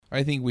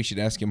I think we should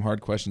ask him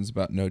hard questions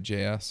about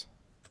Node.js.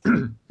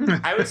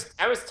 I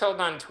was told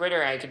on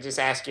Twitter I could just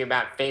ask you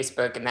about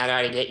Facebook, and that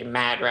ought to get you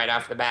mad right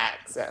off the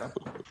bat. So.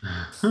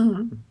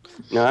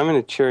 No, I'm in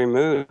a cheery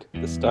mood.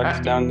 The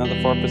stock's down another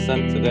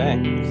 4% today.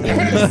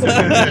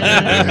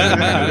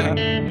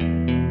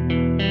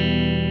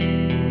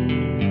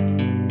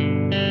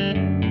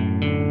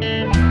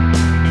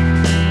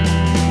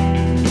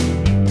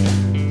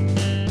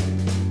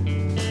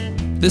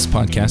 This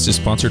podcast is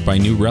sponsored by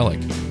New Relic.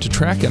 To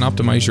track and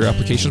optimize your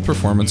application's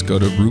performance, go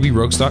to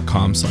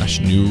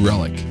rubyrogues.com/New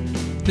Relic.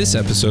 This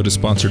episode is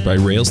sponsored by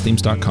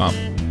railsthemes.com.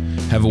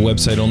 Have a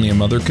website only a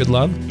mother could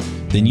love?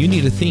 Then you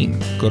need a theme.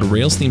 Go to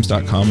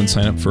railsthemes.com and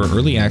sign up for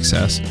early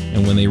access,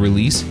 and when they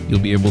release, you'll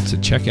be able to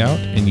check out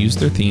and use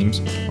their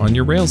themes on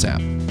your Rails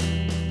app.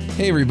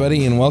 Hey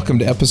everybody, and welcome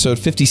to episode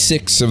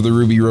 56 of the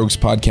Ruby Rogues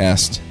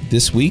podcast.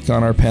 This week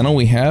on our panel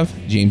we have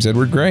James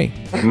Edward Gray.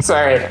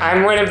 Sorry,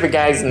 I'm one of the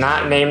guys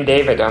not named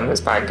David on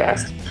this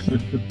podcast.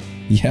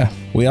 Yeah,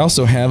 we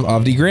also have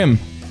Avdi Grimm.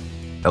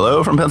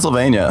 Hello from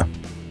Pennsylvania.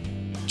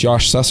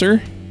 Josh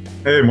Susser.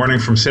 Hey, morning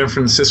from San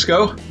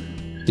Francisco.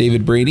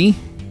 David Brady.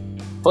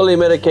 Fully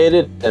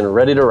medicated and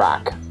ready to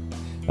rock.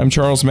 I'm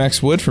Charles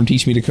Max Wood from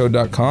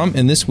teachmetocode.com,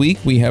 and this week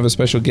we have a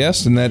special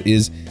guest, and that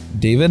is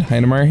David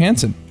Heinemeier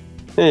Hansson.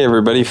 Hey,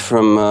 everybody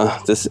from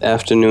this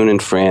afternoon in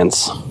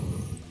France.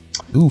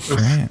 Ooh,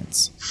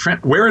 France.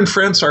 Where in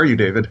France are you,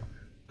 David?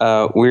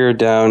 We're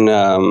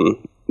down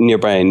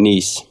nearby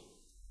Nice.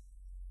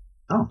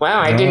 Oh.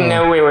 Wow, I didn't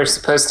know we were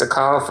supposed to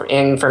call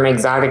in from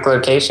exotic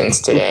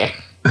locations today.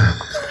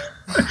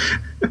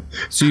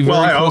 So you're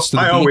very close to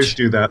the I beach. always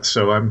do that,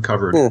 so I'm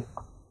covered.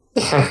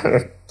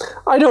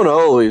 I don't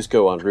always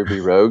go on Ruby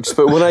Rogues,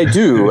 but when I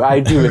do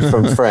it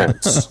from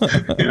France.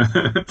 Yeah.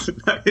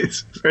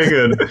 Nice. Very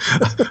good.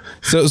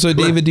 So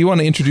David, do you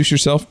want to introduce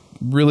yourself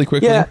really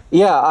quickly?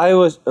 Yeah, I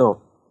was...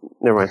 Oh,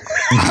 never mind.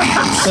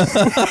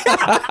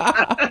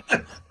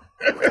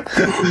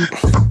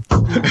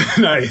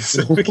 Nice.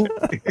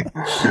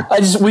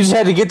 We just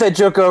had to get that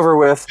joke over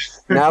with.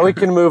 Now we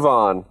can move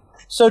on.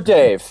 So,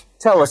 Dave,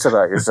 tell us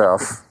about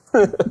yourself.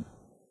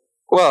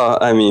 Well,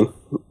 I mean,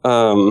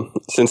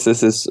 since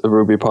this is a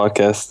Ruby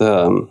podcast,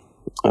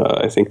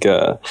 I think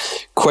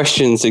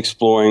questions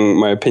exploring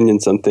my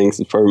opinions on things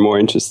is probably more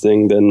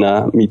interesting than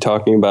me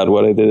talking about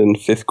what I did in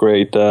 5th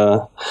grade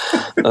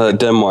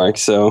Denmark.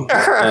 So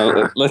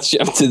let's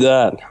jump to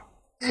that.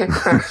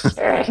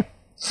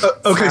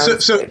 Okay,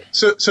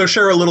 so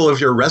share a little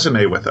of your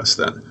resume with us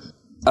then.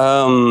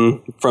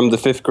 From the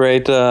 5th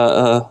grade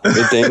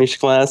the Danish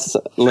class,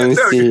 let me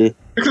see.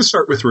 You can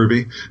start with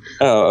Ruby.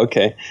 Oh,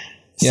 okay.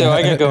 Yeah, so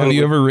I got going. Have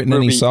you ever written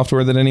Ruby. any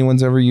software that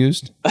anyone's ever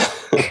used?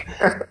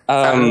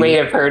 Something we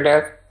have heard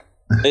of.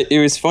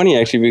 It was funny,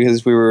 actually,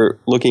 because we were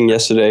looking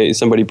yesterday,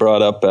 somebody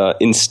brought up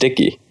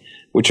Instacky,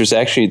 which was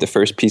actually the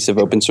first piece of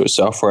open source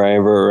software I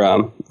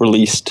ever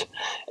released.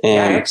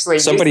 And actually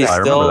somebody's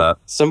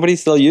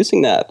still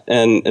using that.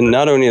 And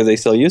not only are they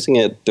still using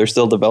it, they're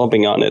still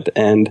developing on it.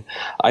 And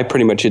I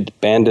pretty much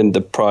abandoned the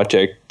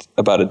project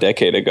about a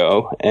decade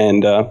ago.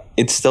 And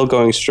it's still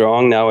going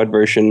strong now at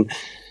version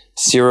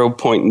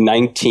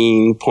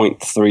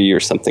 0.19.3 or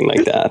something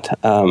like that.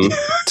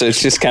 So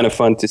it's just kind of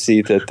fun to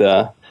see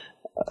that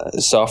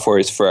software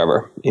is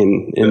forever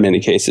in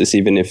many cases,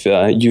 even if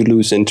you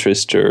lose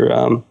interest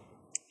or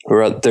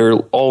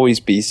there'll always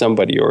be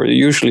somebody, or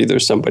usually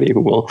there's somebody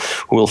who will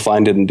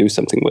find it and do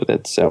something with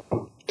it. So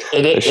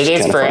it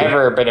is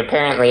forever, but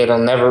apparently it'll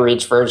never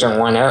reach version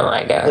 1.0,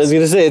 I guess. I was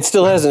going to say, it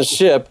still hasn't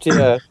shipped,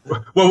 yeah.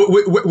 Well,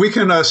 we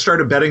can start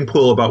a betting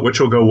pool about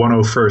which will go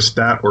 1.0 first,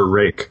 that or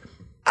Rake.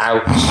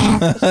 Ouch.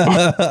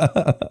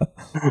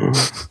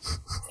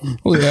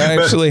 Well, I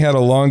actually had a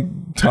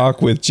long talk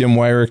with Jim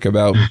Wyrick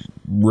about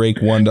Rake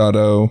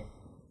 1.0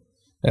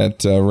 at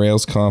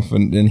RailsConf,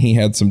 and he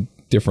had some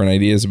different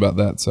ideas about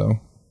that, so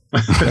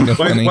kind of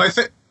funny. Well,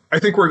 I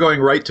think we're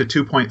going right to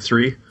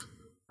 2.3.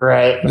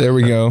 Right. There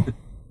we go.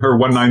 Or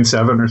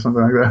 197 or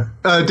something like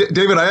that.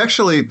 David, I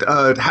actually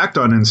hacked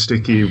on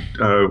Instacky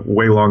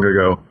way long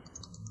ago.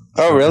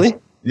 Oh, really?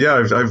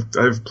 Yeah,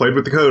 I've played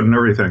with the code and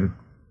everything.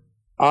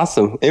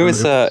 Awesome. It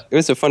was a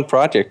fun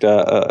project.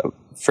 A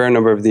fair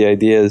number of the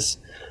ideas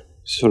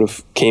sort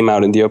of came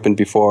out in the open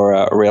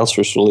before Rails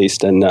was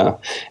released, and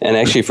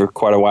actually for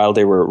quite a while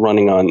they were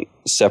running on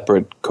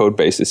separate code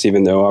bases,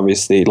 even though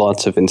obviously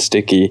lots of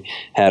Instacky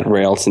had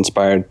Rails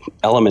inspired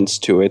elements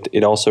to it.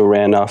 It also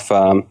ran off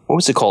what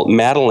was it called,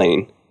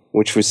 Madeline,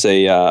 which was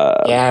a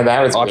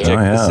that was object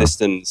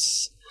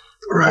assistance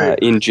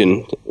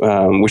engine,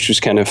 which was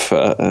kind of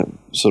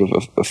sort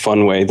of a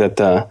fun way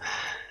that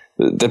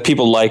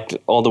people liked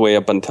all the way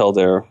up until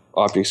their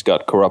objects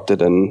got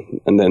corrupted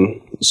and then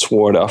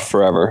swore off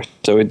forever.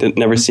 So it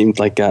never seemed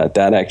like that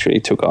actually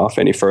took off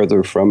any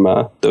further from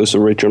those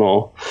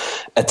original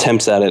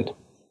attempts at it.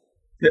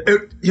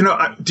 Do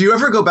you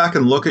ever go back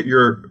and look at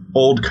your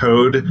old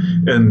code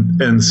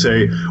and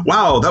say,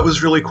 wow, that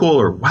was really cool,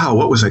 or wow,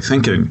 what was I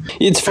thinking?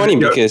 It's funny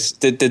because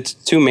the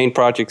two main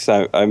projects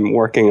I'm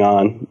working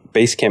on,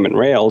 Basecamp and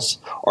Rails,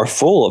 are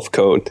full of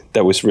code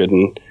that was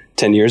written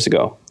 10 years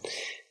ago.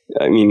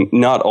 I mean,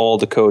 not all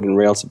the code in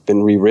Rails have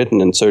been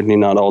rewritten, and certainly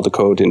not all the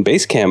code in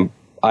Basecamp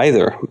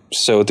either.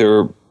 So there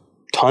are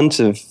tons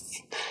of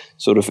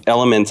sort of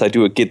elements. I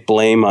do a git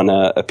blame on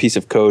a piece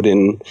of code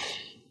in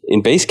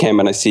Basecamp,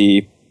 and I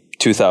see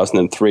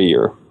 2003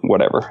 or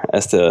whatever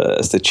as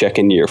the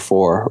check-in year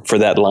for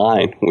that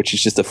line, which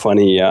is just a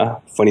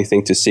funny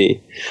thing to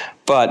see.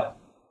 But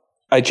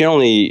I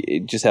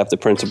generally just have the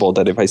principle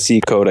that if I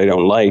see code I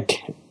don't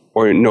like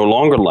or no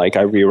longer like,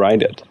 I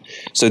rewrite it.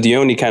 So the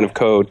only kind of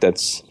code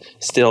that's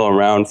still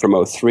around from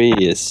 '03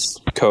 is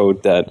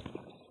code that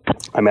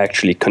I'm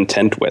actually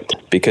content with,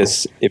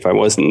 because if I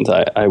wasn't,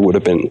 I would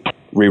have been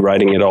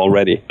rewriting it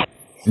already.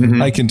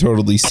 Mm-hmm. I can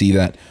totally see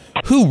that.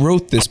 Who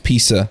wrote this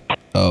piece of...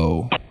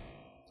 Oh.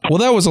 Well,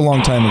 that was a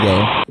long time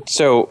ago.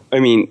 So, I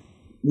mean,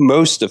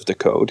 most of the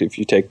code, if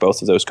you take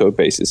both of those code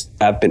bases,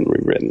 have been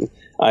rewritten,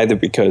 either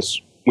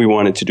because we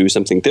wanted to do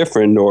something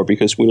different or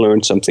because we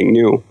learned something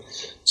new.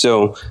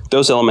 So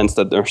those elements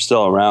that are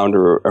still around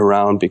are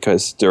around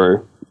because they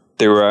were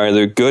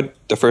either good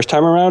the first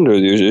time around or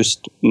they're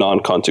just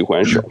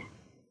non-consequential.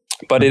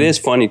 But it is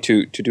funny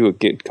to do a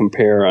git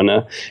compare on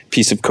a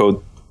piece of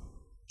code,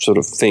 sort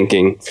of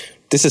thinking,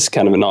 this is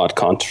kind of an odd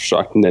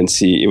construct, and then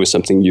see it was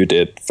something you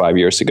did 5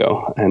 years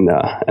ago,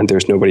 and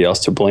there's nobody else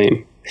to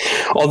blame.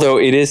 Although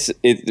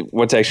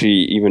what's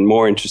actually even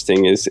more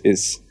interesting is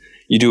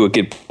you do a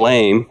git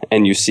blame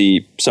and you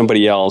see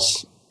somebody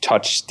else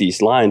touch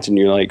these lines, and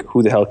you're like,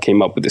 who the hell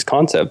came up with this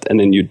concept? And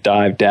then you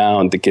dive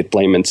down the git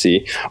blame and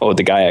see, oh,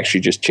 the guy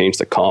actually just changed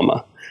the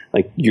comma.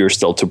 Like, you're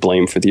still to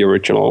blame for the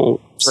original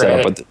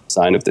setup of the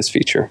design of this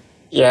feature.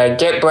 Yeah,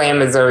 git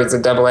blame is always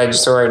a double-edged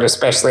sword,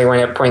 especially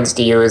when it points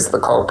to you as the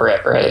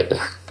culprit, right?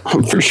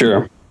 For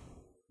sure.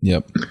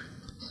 Yep.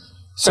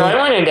 So I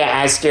wanted to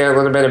ask you a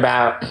little bit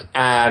about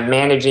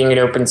managing an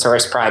open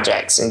source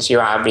project, since you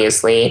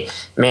obviously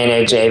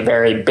manage a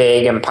very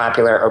big and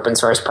popular open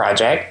source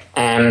project.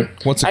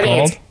 What's it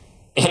called?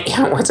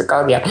 What's it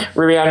called? Yeah,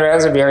 Ruby on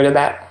Rails. Have you heard of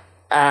that?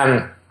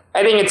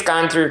 I think it's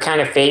gone through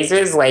kind of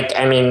phases. Like,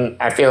 I mean,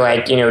 I feel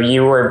like,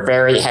 you were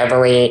very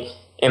heavily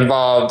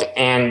involved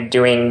and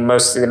doing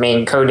most of the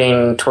main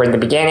coding toward the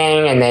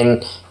beginning. And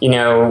then,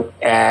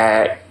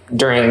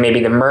 during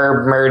maybe the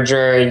MERB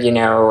merger,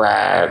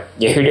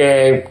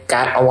 Yehuda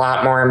got a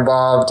lot more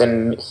involved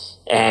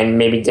and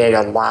maybe did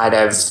a lot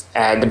of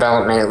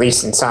development, at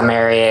least in some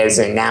areas.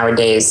 And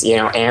nowadays,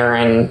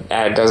 Aaron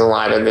does a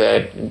lot of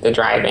the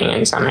driving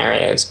in some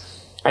areas.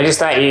 I just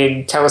thought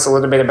you'd tell us a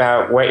little bit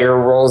about what your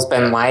role's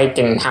been like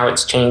and how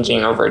it's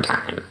changing over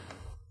time.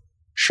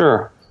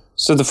 Sure.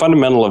 So the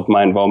fundamental of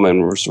my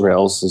involvement with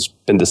Rails has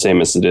been the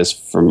same as it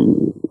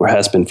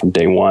has been from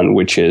day one,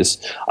 which is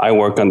I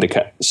work on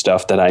the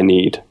stuff that I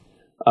need.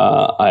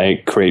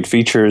 I create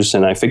features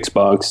and I fix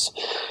bugs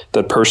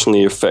that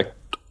personally affect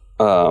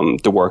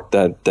the work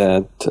that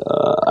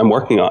I'm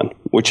working on,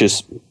 which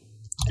is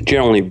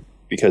generally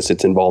because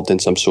it's involved in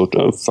some sort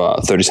of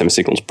 37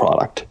 Signals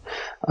product.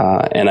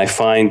 And I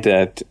find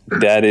that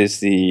is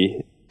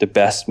the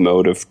best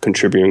mode of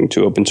contributing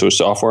to open source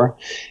software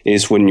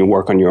is when you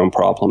work on your own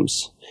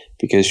problems,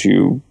 because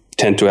you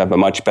tend to have a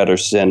much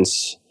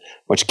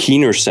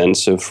keener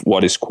sense of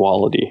what is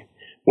quality.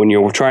 When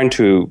you're trying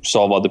to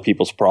solve other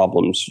people's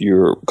problems,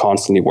 you're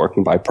constantly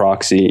working by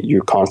proxy.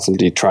 You're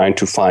constantly trying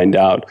to find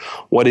out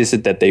what is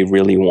it that they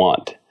really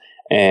want.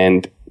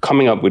 And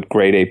coming up with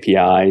great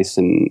APIs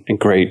and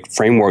great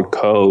framework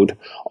code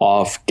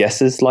off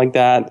guesses like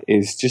that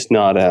is just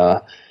not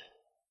a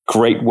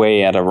great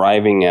way at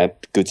arriving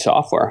at good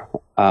software.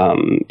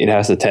 It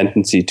has a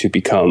tendency to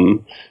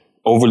become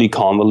overly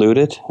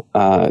convoluted,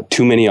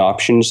 too many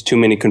options, too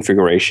many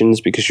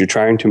configurations, because you're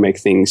trying to make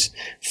things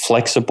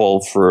flexible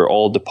for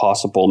all the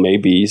possible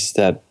maybes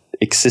that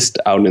exist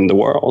out in the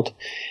world.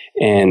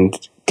 And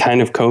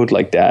kind of code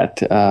like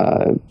that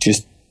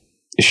just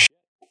is shit.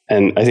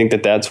 And I think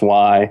that that's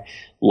why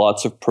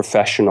lots of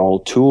professional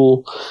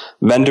tool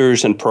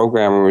vendors and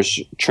programmers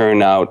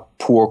churn out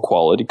poor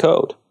quality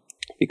code.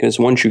 Because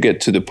once you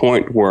get to the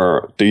point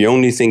where the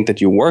only thing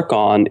that you work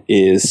on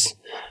is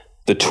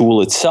the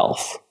tool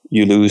itself,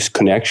 you lose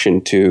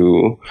connection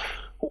to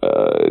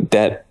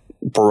that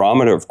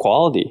barometer of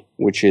quality,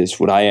 which is,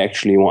 would I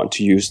actually want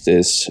to use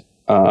this?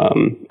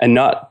 And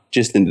not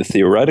just in the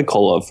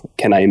theoretical of,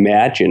 can I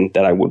imagine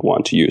that I would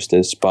want to use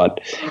this, but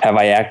have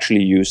I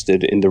actually used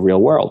it in the real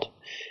world?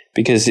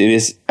 Because it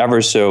is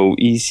ever so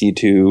easy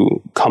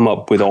to come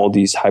up with all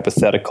these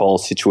hypothetical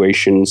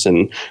situations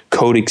and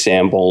code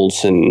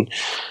examples and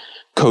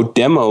code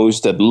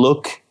demos that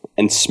look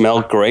and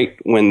smell great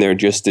when they're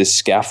just this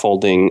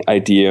scaffolding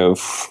idea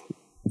of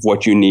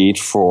what you need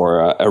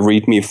for a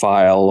README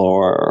file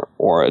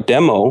or a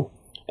demo.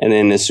 And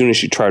then as soon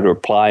as you try to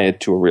apply it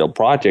to a real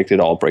project, it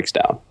all breaks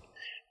down,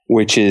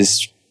 which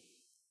is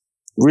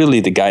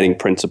really the guiding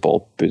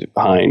principle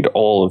behind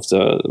all of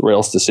the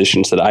Rails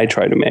decisions that I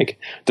try to make.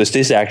 Does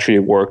this actually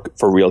work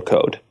for real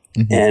code?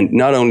 Mm-hmm. And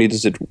not only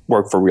does it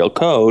work for real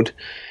code,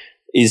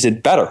 is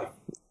it better?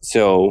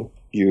 So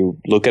you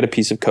look at a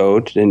piece of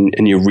code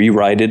and you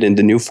rewrite it in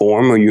the new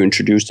form, or you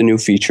introduce a new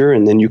feature,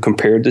 and then you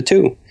compare the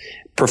two.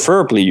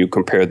 Preferably, you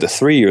compare the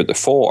 3 or the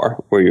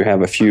 4, where you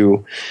have a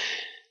few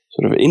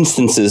sort of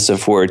instances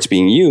of where it's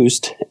being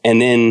used,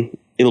 and then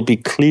it'll be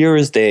clear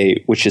as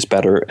day which is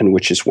better and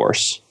which is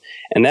worse.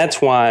 And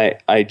that's why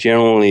I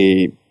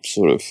generally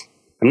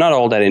I'm not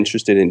all that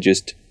interested in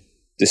just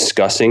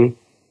discussing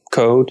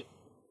code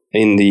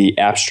in the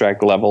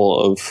abstract level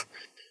of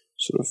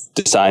sort of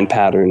design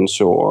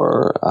patterns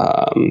or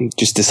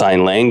just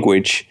design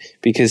language,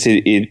 because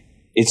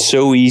it's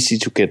so easy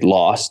to get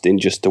lost in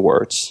just the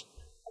words.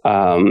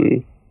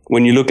 When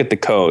you look at the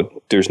code,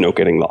 there's no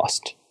getting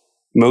lost.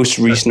 Most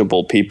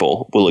reasonable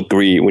people will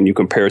agree when you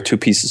compare 2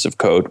 pieces of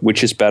code,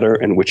 which is better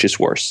and which is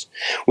worse,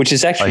 which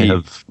is actually... I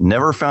have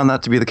never found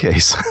that to be the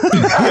case.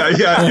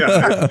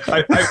 Yeah.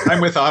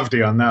 I'm with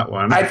Avdi on that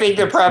one. I think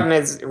the problem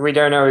is we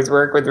don't always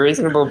work with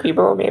reasonable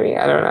people, maybe.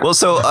 I don't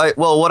know.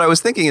 Well, what I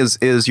was thinking is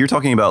you're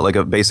talking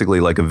about basically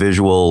a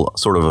visual,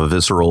 sort of a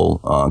visceral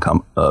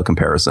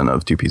comparison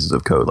of 2 pieces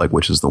of code, like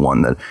which is the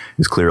one that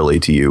is clearly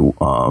to you,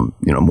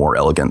 more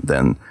elegant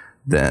than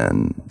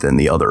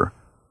the other.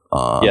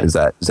 Is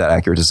that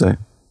accurate to say?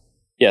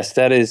 Yes,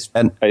 that is.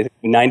 And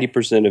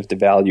 90% of the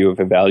value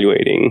of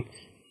evaluating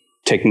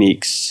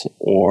techniques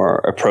or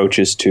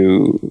approaches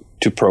to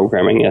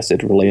programming, as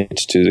it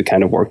relates to the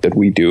kind of work that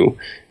we do,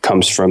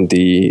 comes from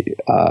the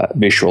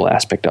visual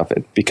aspect of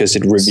it, because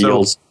it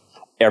reveals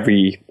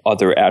every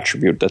other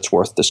attribute that's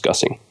worth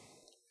discussing.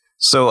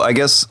 So I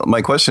guess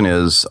my question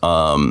is,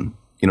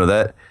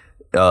 that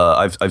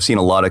I've seen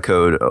a lot of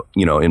code,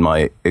 in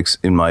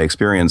my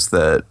experience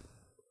that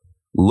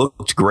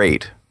looked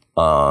great.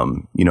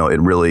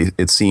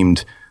 It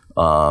seemed,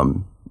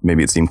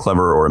 maybe it seemed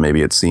clever, or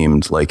maybe it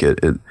seemed like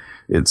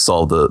it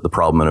solved the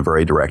problem in a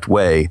very direct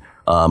way.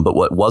 But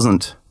what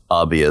wasn't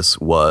obvious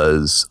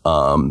was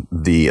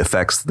the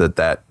effects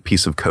that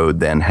piece of code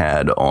then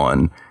had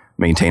on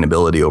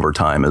maintainability over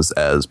time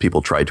as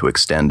people tried to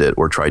extend it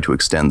or tried to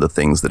extend the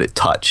things that it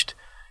touched.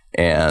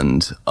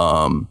 And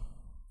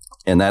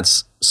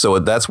that's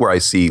where I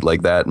see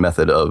that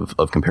method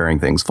of comparing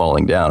things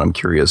falling down. I'm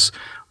curious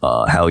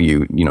how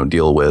you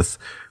deal with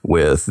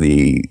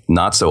the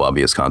not so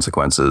obvious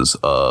consequences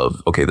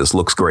of, okay, this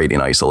looks great in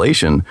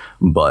isolation,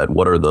 but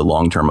what are the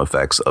long-term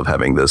effects of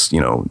having this,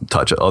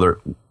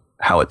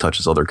 how it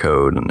touches other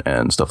code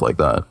and stuff like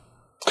that?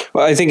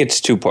 Well, I think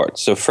it's 2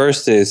 parts. So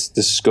first is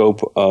the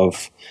scope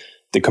of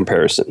the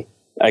comparison.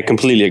 I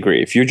completely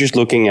agree. If you're just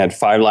looking at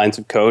 5 lines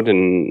of code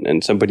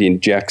and somebody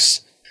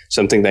injects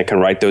something that can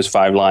write those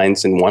 5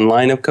 lines in 1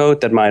 line of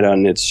code, that might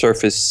on its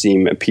surface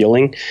seem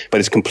appealing,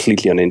 but it's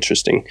completely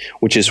uninteresting,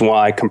 which is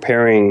why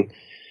comparing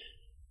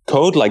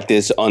code like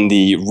this on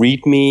the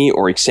README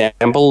or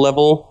example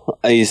level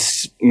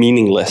is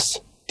meaningless.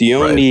 The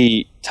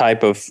only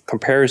type of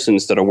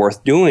comparisons that are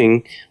worth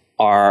doing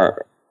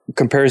are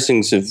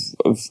comparisons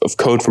of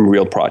code from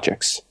real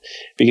projects,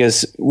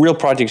 because real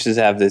projects just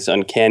have this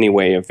uncanny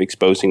way of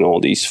exposing all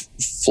these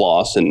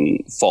flaws and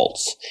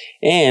faults,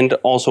 and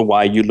also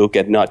why you look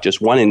at not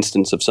just 1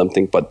 instance of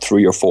something but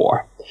 3 or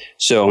 4.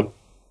 So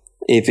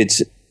if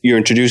you're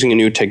introducing a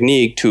new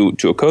technique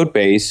to a code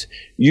base,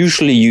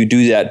 usually you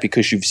do that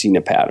because you've seen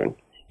a pattern.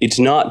 It's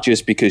not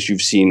just because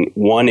you've seen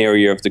one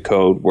area of the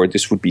code where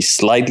this would be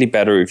slightly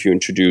better if you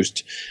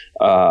introduced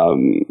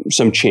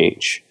some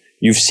change.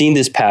 You've seen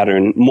this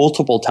pattern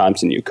multiple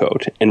times in your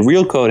code. And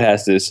real code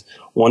has this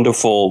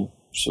wonderful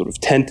sort of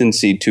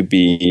tendency to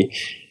be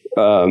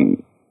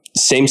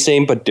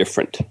same, but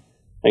different.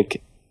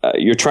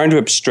 You're trying to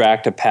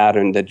abstract a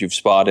pattern that you've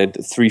spotted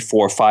 3,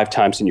 4, 5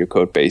 times in your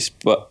code base.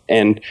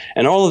 And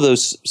all of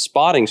those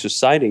spottings or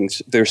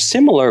sightings, they're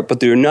similar,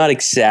 but they're not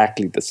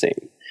exactly the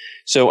same.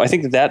 So I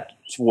think that's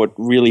what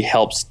really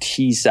helps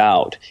tease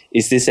out,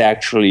 is this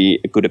actually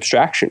a good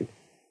abstraction?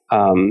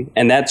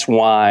 And that's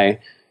why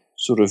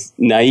sort of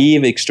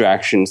naive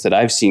extractions that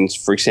I've seen,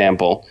 for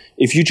example,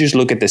 if you just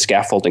look at the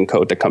scaffolding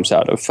code that comes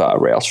out of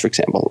Rails, for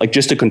example, like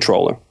just a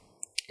controller.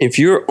 If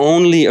your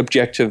only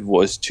objective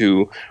was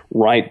to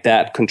write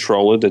that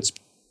controller that's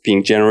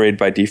being generated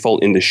by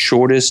default in the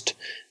shortest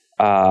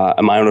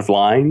amount of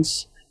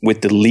lines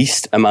with the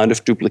least amount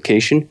of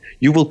duplication,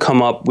 you will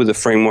come up with a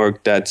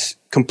framework that's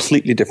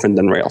completely different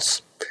than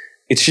Rails.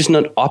 It's just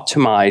not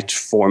optimized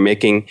for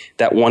making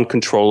that one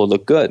controller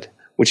look good,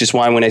 which is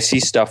why when I see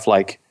stuff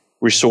like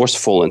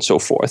resourceful and so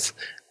forth,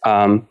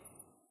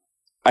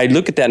 I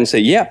look at that and say,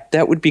 yeah,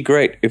 that would be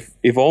great.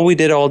 If all we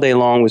did all day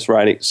long was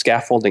writing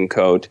scaffolding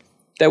code,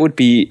 that would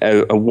be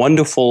a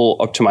wonderful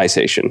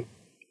optimization.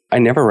 I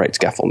never write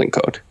scaffolding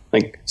code.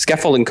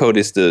 Scaffolding code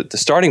is the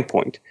starting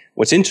point.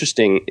 What's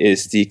interesting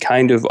is the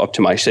kind of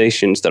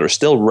optimizations that are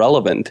still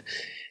relevant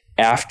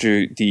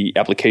after the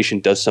application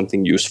does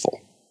something useful.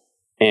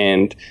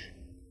 And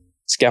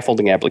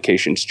scaffolding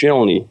applications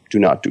generally do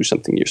not do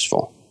something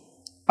useful.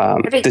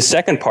 The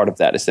second part of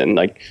that is then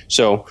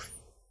so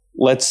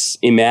let's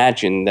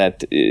imagine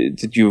that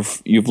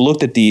you've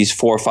looked at these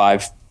 4 or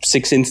 5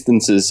 6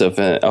 instances of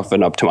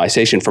an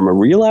optimization from a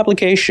real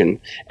application,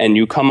 and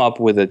you come up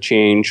with a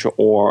change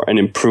or an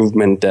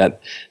improvement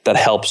that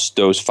helps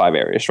those 5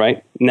 areas,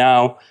 right?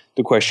 Now,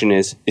 the question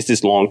is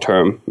this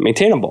long-term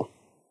maintainable?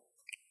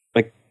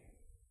 Like,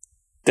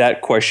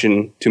 that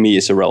question to me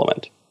is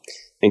irrelevant.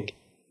 I think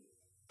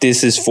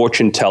this is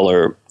fortune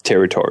teller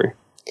territory.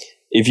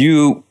 If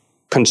you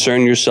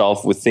concern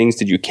yourself with things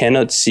that you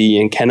cannot see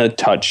and cannot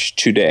touch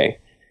today,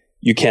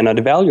 you cannot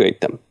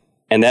evaluate them.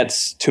 And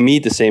that's, to me,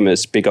 the same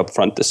as big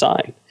upfront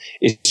design.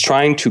 It's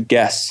trying to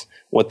guess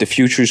what the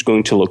future is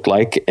going to look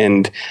like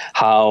and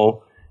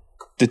how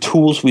the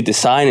tools we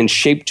design and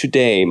shape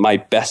today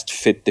might best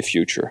fit the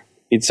future.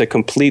 It's a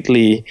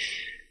completely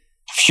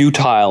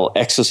futile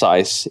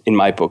exercise in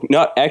my book.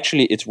 Not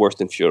actually, it's worse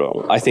than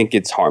futile. I think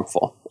it's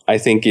harmful. I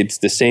think it's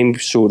the same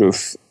sort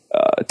of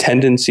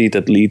tendency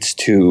that leads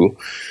to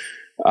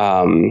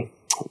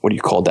what do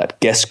you call that?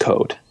 Guess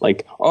code.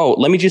 Like, oh,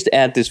 let me just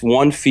add this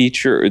one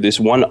feature or this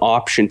one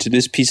option to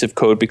this piece of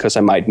code because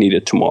I might need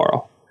it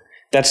tomorrow.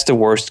 That's the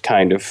worst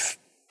kind of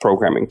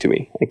programming to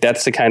me. Like,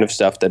 that's the kind of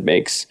stuff that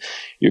makes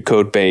your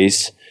code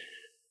base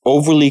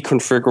overly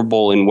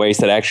configurable in ways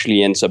that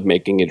actually ends up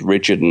making it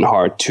rigid and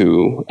hard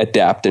to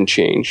adapt and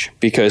change.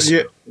 Because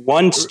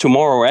once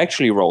tomorrow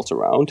actually rolls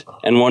around,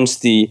 and once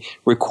the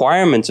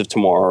requirements of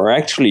tomorrow are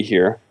actually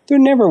here, they're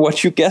never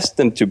what you guessed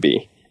them to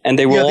be. And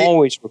they will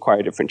always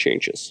require different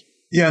changes.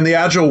 Yeah, and the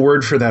agile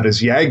word for that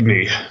is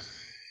Yagni.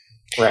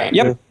 Right.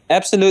 Yep,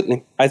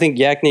 absolutely. I think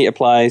Yagni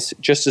applies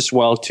just as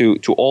well to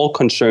all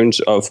concerns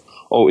of,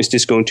 is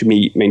this going to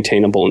be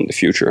maintainable in the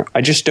future?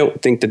 I just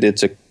don't think that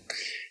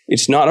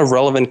it's not a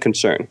relevant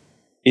concern.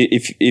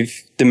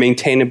 If the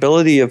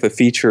maintainability of a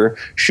feature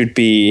should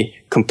be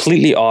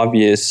completely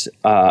obvious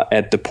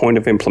at the point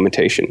of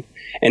implementation,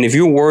 and if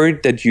you're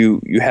worried that you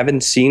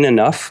haven't seen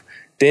enough,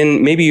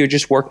 then maybe you're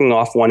just working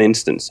off one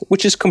instance,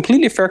 which is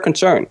completely fair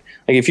concern.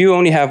 Like, if you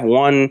only have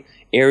one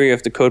area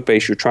of the code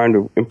base you're trying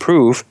to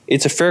improve,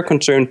 it's a fair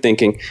concern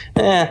thinking,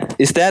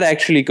 is that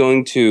actually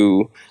going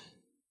to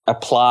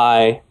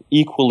apply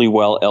equally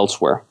well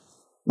elsewhere?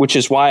 Which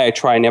is why I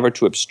try never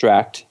to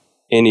abstract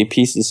any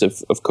pieces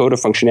of code or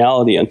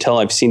functionality until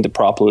I've seen the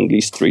problem at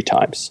least 3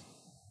 times.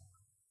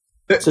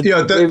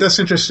 That's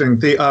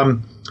interesting.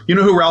 You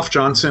know who Ralph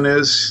Johnson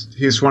is?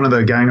 He's one of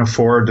the Gang of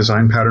 4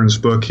 Design Patterns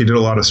book. He did a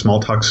lot of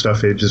Smalltalk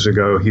stuff ages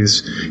ago.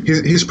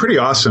 He's pretty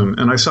awesome.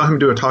 And I saw him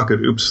do a talk at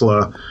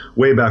Uppsala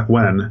way back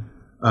when.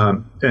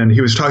 And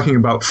he was talking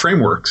about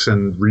frameworks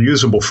and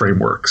reusable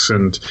frameworks.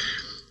 And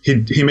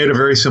he made a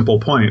very simple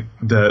point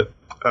that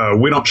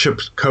we don't ship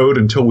code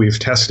until we've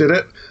tested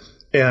it.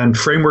 And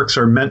frameworks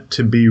are meant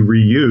to be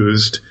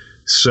reused.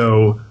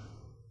 So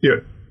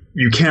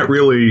you can't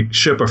really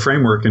ship a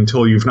framework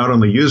until you've not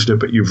only used it,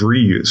 but you've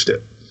reused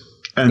it.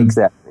 And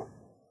exactly.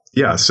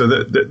 Yeah, so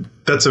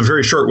that's a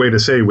very short way to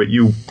say what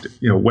you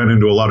went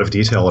into a lot of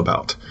detail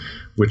about,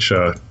 which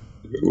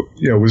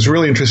was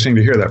really interesting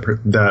to hear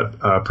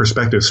that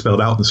perspective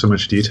spelled out in so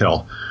much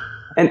detail.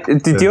 And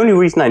the only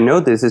reason I know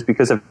this is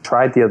because I've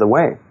tried the other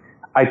way.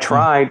 I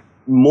tried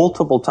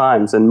multiple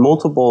times, and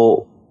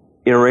multiple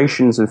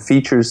iterations of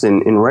features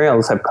in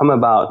Rails have come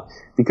about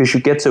because you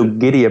get so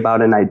giddy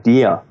about an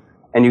idea.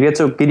 And you get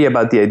so giddy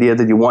about the idea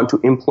that you want to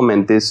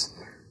implement this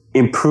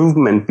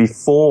improvement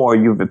before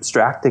you've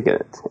abstracted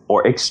it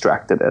or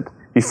extracted it,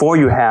 before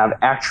you have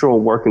actual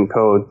working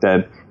code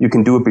that you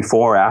can do it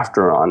before or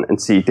after on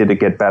and see, did it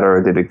get better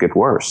or did it get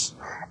worse?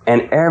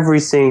 And every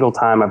single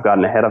time I've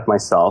gotten ahead of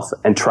myself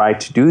and tried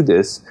to do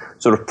this,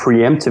 sort of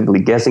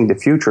preemptively guessing the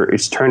future,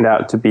 it's turned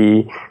out to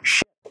be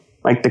shit.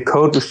 Like, the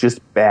code was just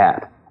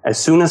bad. As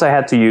soon as I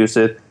had to use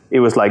it,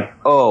 it was like,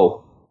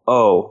 all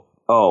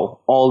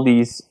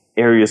these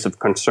areas of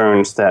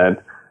concerns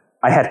that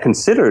I had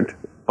considered,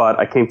 but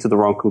I came to the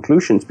wrong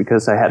conclusions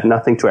because I had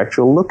nothing to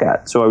actually look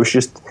at. So I was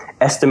just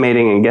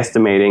estimating and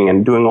guesstimating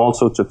and doing all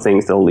sorts of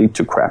things that will lead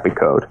to crappy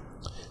code.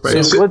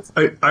 Right. So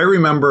I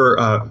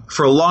remember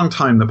for a long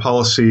time the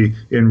policy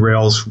in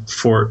Rails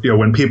for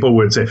when people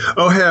would say,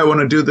 "Oh, hey, I want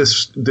to do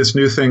this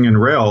new thing in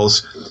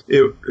Rails,"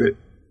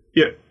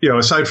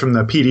 aside from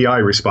the PDI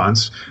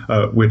response,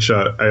 which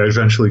I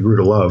eventually grew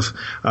to love,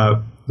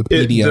 the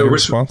PDI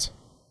response.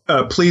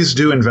 Please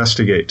do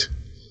investigate.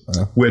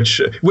 Which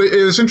it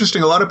was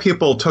interesting. A lot of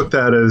people took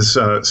that as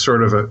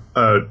sort of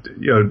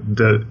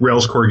the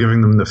Rails core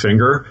giving them the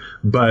finger,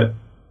 but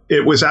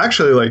it was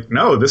actually like,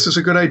 no, this is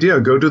a good idea.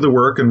 Go do the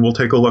work, and we'll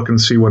take a look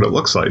and see what it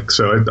looks like.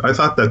 So I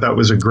thought that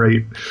was a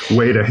great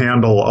way to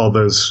handle all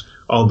those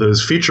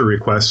feature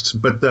requests.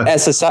 But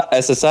as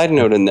a side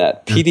note in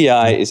that,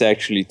 PDI is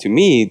actually, to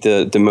me,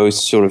 the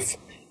most sort of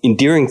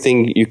endearing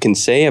thing you can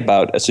say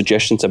about a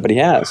suggestion somebody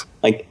has.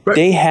 Like, right.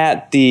 They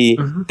had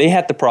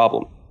the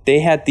problem. They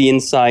had the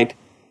insight.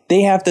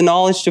 They have the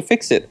knowledge to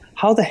fix it.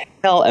 How the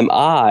hell am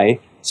I,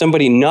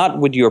 somebody not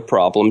with your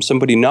problem,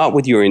 somebody not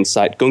with your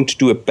insight, going to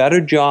do a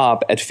better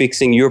job at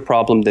fixing your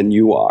problem than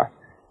you are?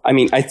 I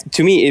mean,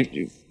 to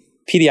me,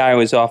 PDI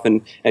was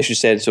often, as you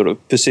said, sort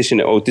of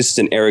positioned, this is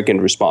an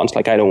arrogant response.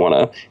 Like, I don't want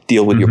to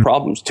deal with your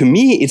problems. To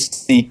me,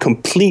 it's the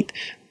complete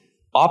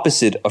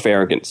opposite of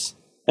arrogance.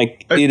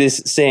 Like, it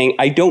is saying,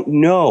 I don't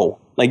know.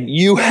 Like,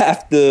 you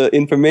have the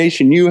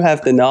information, you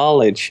have the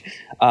knowledge.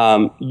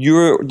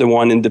 You're the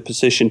one in the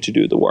position to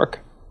do the work.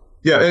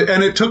 Yeah,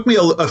 and it took me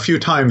a few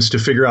times to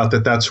figure out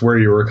that that's where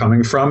you were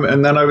coming from,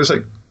 and then I was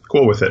like,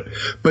 cool with it.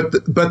 But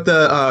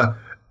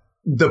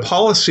the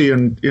policy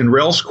in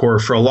Rails core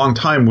for a long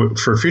time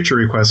for feature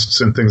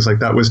requests and things like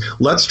that was,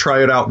 let's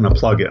try it out in a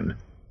plugin.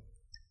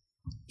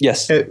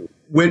 Yes.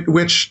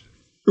 Which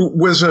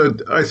was,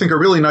 I think, a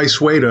really nice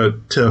way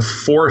to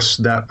force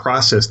that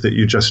process that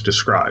you just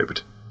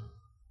described.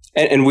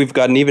 And we've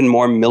gotten even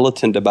more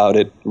militant about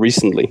it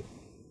recently.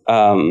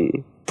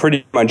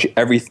 Pretty much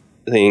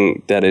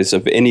everything that is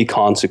of any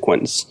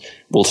consequence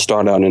will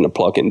start out in a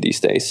plugin these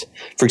days.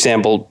 For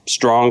example,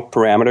 strong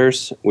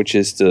parameters, which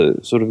is the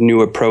sort of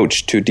new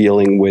approach to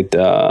dealing with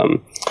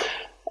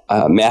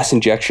mass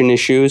injection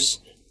issues.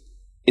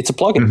 It's a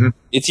plugin. Mm-hmm.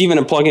 It's even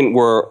a plugin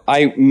where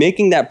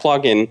making that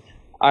plugin,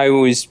 I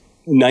was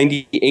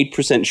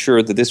 98%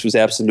 sure that this was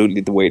absolutely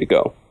the way to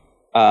go.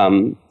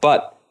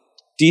 But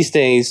these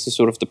days, the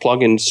sort of the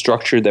plugin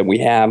structure that we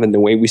have and the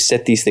way we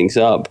set these things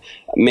up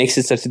makes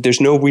it such that there's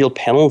no real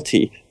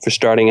penalty for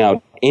starting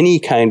out any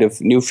kind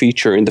of new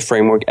feature in the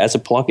framework as a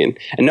plugin.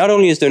 And not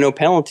only is there no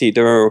penalty,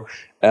 there are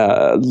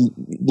a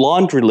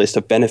laundry list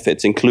of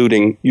benefits,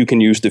 including you can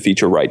use the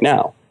feature right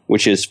now,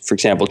 which is, for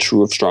example,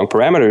 true of strong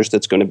parameters.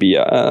 That's going to be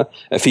a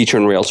feature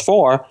in Rails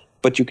 4,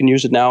 but you can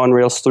use it now in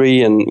Rails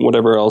 3 and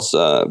whatever else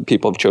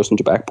people have chosen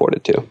to backport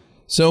it to.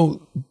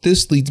 So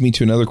this leads me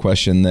to another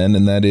question then,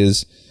 and that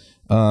is,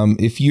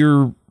 if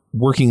you're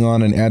working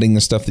on and adding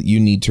the stuff that you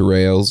need to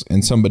Rails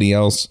and somebody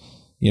else,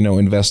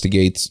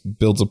 investigates,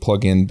 builds a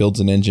plugin, builds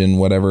an engine,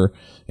 whatever,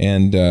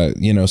 and,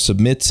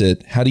 submits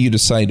it, how do you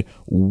decide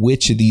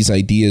which of these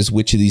ideas,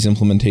 which of these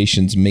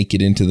implementations make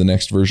it into the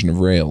next version of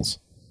Rails?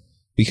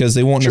 Because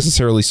they won't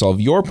necessarily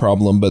solve your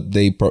problem, but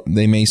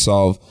they may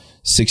solve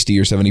 60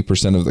 or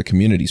 70% of the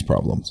community's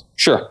problems.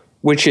 Sure.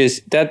 Which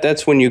is,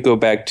 that's when you go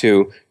back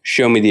to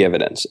show me the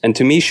evidence. And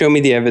to me, show me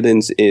the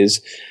evidence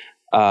is,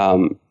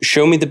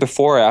 show me the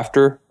before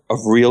after of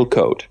real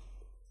code,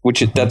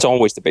 which is, that's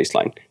always the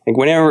baseline. Like,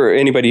 whenever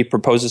anybody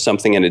proposes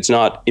something and it's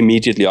not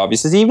immediately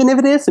obvious, even if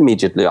it is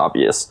immediately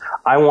obvious,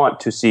 I want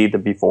to see the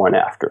before and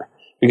after.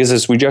 Because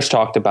as we just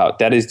talked about,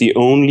 that is the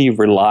only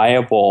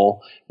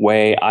reliable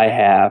way I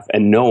have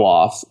and know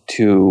of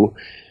to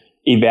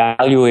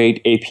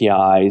evaluate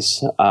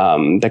APIs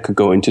that could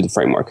go into the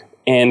framework.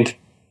 And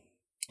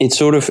it's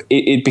sort of,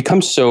 it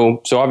becomes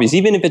so obvious,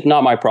 even if it's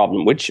not my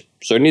problem, which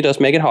certainly does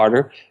make it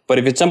harder. But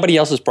if it's somebody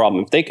else's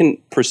problem, if they can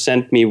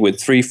present me with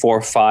 3,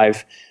 4,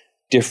 5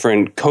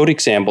 different code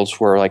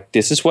examples where, like,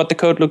 this is what the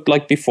code looked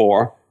like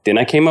before, then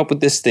I came up with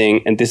this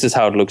thing, and this is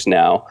how it looks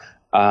now,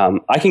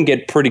 I can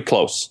get pretty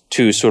close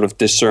to sort of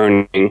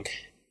discerning,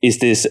 is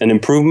this an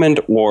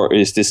improvement or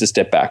is this a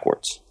step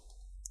backwards?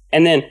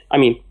 And then,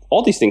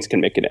 all these things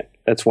can make it in.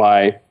 That's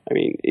why,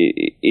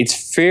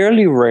 it's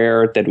fairly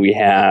rare that we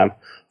have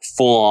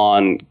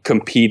full-on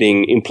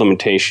competing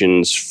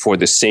implementations for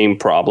the same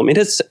problem.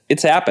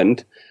 It's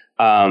happened.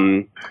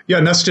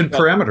 Nested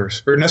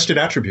parameters or nested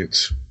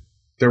attributes.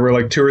 There were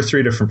like 2 or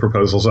 3 different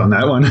proposals on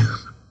that one.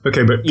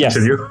 Okay, but yes.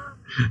 Continue.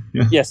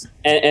 Yeah. Yes,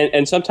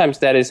 and sometimes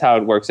that is how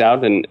it works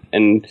out.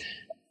 And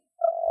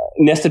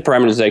nested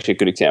parameters is actually a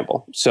good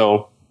example.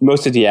 So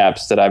most of the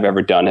apps that I've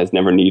ever done has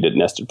never needed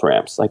nested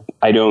params. Like,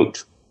 I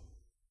don't.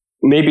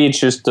 Maybe it's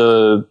just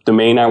the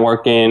domain I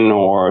work in,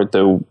 or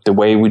the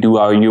way we do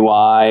our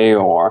UI,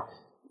 or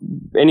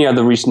any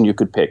other reason you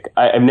could pick.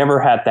 I've never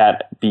had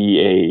that be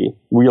a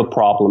real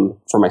problem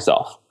for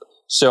myself.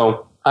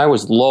 So I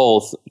was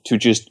loath to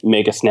just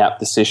make a snap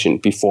decision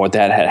before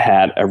that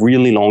had a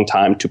really long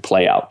time to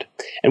play out.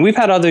 And we've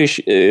had other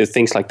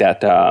things like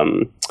that.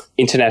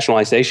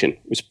 Internationalization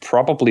was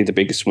probably the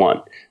biggest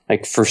one.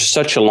 Like, for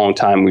such a long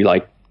time, we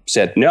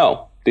said,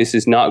 no, this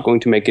is not going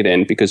to make it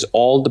in because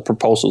all the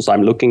proposals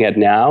I'm looking at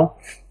now,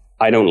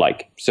 I don't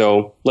like.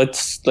 So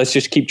let's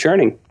just keep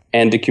churning.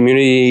 And the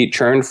community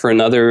churned for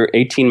another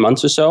 18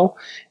 months or so.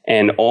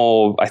 And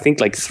I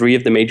think 3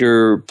 of the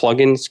major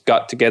plugins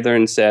got together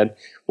and said,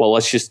 well,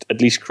 let's just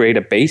at least create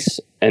a base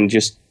and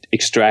just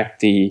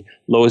extract the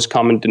lowest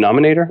common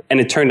denominator.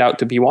 And it turned out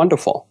to be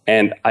wonderful.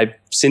 And I've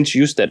since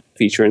used that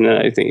feature, and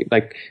I think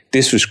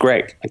this was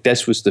great.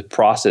 This was the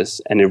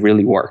process, and it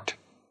really worked.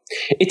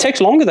 It takes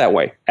longer that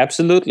way.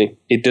 Absolutely.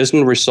 It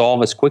doesn't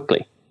resolve as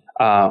quickly.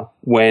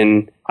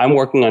 When I'm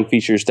working on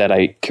features that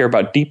I care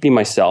about deeply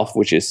myself,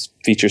 which is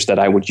features that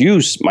I would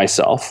use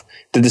myself,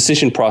 the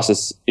decision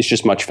process is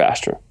just much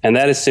faster. And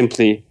that's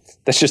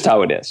just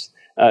how it is.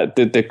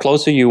 The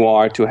closer you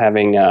are to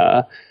having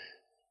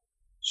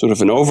sort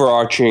of an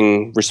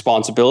overarching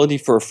responsibility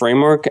for a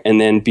framework and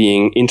then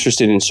being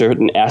interested in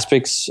certain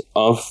aspects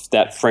of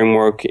that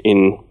framework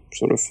in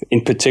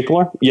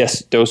particular,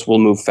 yes, those will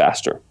move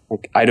faster.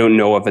 I don't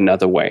know of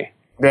another way.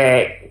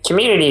 The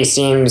community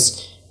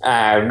seems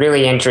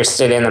really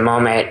interested in the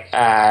moment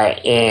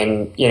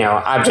in,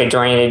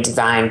 object-oriented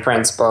design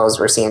principles.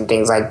 We're seeing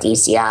things like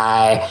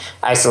DCI,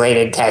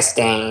 isolated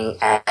testing,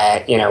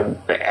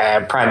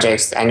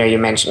 projects. I know you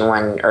mentioned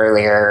one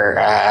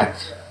earlier,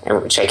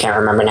 which I can't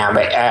remember now,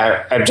 but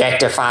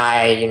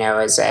Objectify,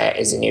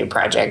 is a new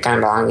project kind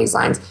of along these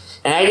lines.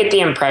 And I get the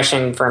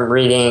impression from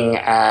reading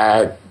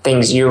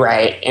things you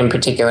write in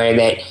particular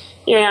that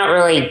you're not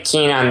really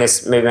keen on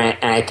this movement.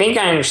 And I think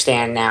I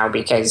understand now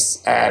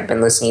because I've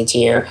been listening to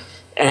you.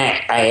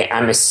 And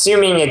I'm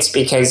assuming it's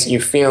because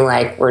you feel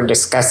like we're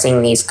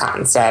discussing these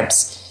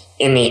concepts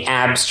in the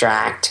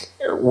abstract,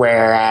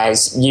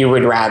 whereas you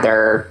would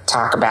rather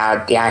talk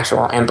about the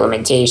actual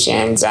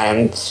implementations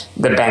and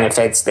the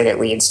benefits that it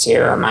leads to.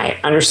 Am I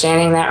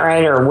understanding that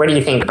right? Or what do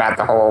you think about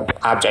the whole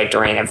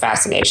object-oriented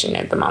fascination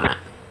at the moment?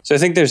 So I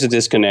think there's a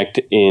disconnect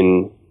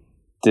in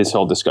this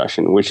whole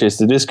discussion, which is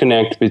the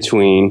disconnect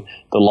between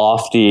the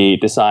lofty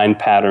design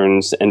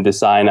patterns and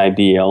design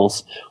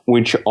ideals,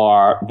 which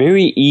are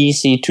very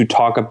easy to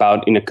talk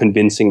about in a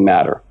convincing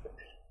manner.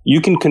 You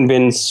can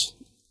convince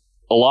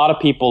a lot of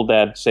people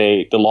that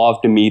say the law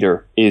of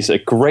Demeter is a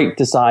great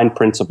design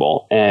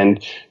principle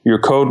and your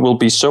code will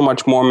be so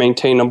much more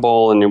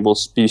maintainable and it will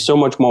be so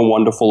much more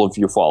wonderful if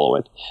you follow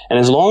it. And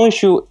as long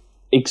as you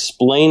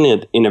explain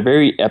it in a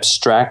very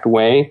abstract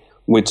way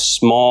with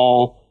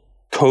small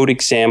code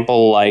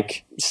example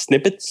like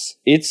snippets,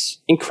 it's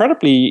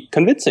incredibly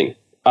convincing.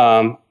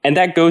 And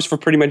that goes for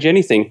pretty much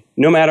anything.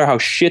 No matter how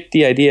shit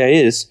the idea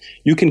is,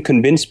 you can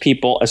convince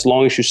people as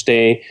long as you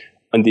stay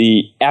on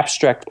the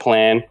abstract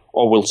plan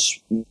or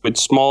with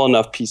small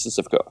enough pieces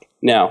of code.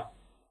 Now,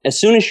 as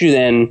soon as you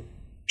then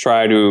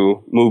try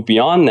to move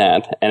beyond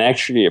that and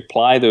actually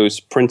apply those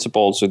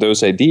principles or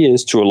those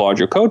ideas to a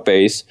larger code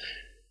base,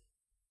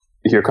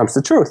 here comes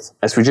the truth,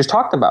 as we just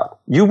talked about.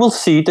 You will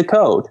see the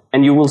code,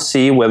 and you will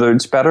see whether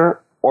it's better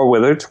or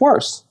whether it's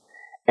worse.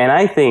 And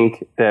I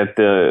think that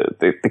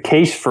the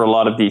case for a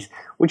lot of these,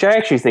 which I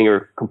actually think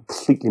are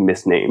completely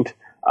misnamed,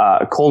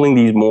 calling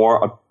these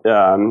more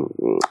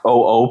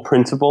OO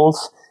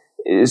principles,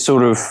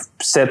 sort of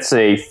sets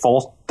a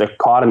false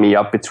dichotomy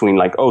up between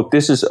like, oh,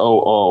 this is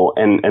OO,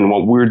 and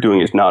what we're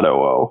doing is not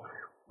OO,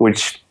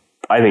 which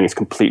I think is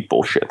complete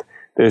bullshit.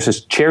 There's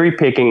this cherry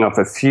picking of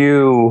a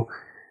few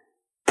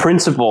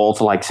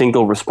principles like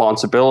single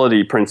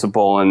responsibility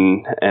principle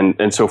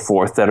and so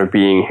forth that are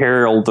being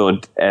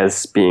heralded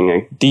as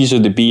being these are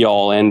the be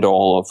all end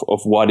all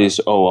of what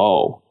is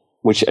OO,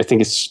 which I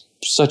think is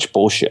such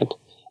bullshit.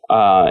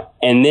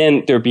 And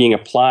then they're being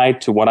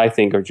applied to what I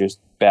think are just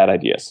bad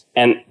ideas.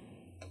 And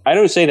I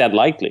don't say that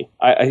lightly,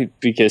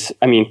 because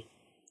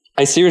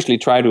I seriously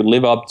try to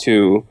live up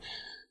to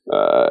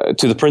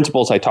the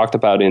principles I talked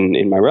about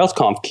in my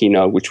RailsConf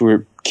keynote, which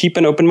were keep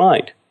an open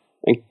mind.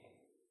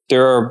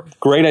 There are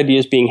great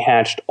ideas being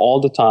hatched all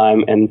the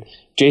time, and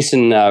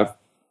Jason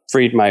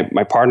Fried,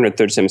 my partner at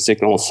 37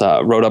 Signals,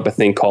 wrote up a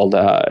thing called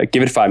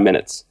Give It 5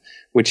 Minutes,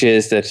 which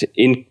is that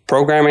in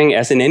programming,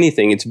 as in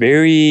anything, it's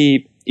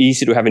very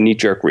easy to have a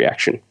knee-jerk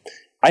reaction.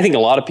 I think a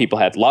lot of people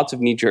had lots of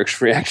knee-jerk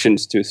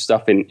reactions to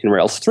stuff in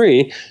Rails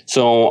 3,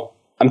 so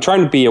I'm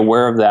trying to be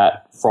aware of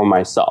that for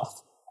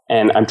myself,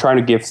 and I'm trying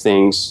to give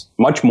things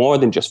much more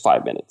than just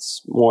 5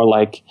 minutes, more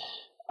like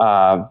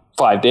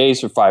 5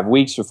 days or 5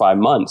 weeks or 5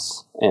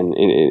 months, and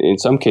in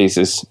some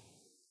cases,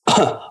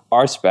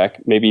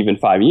 RSpec, maybe even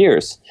 5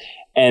 years.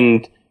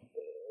 And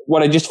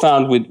what I just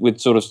found with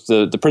sort of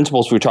the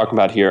principles we're talking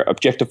about here,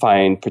 Objectify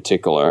in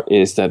particular,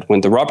 is that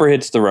when the rubber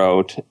hits the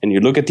road and you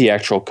look at the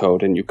actual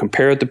code and you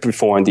compare the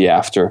before and the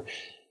after,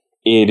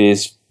 it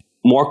is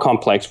more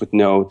complex with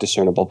no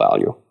discernible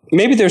value.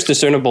 Maybe there's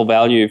discernible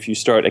value if you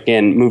start,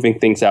 again, moving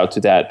things out to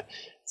that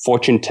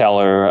fortune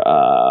teller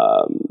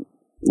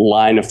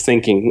line of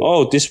thinking,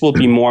 oh, this will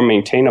be more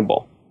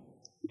maintainable.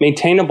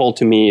 Maintainable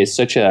to me is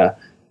such a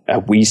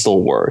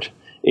weasel word.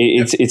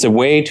 It's a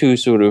way to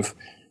sort of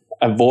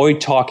avoid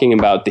talking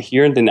about the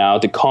here and the now,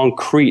 the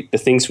concrete, the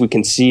things we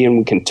can see and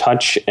we can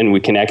touch and we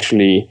can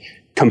actually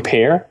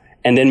compare,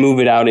 and then move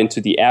it out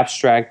into the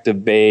abstract, the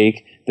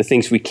vague, the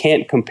things we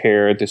can't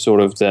compare, the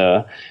sort of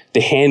the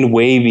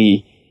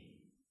hand-wavy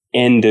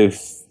end of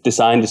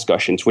design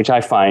discussions, which I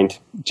find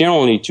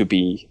generally to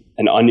be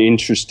an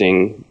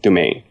uninteresting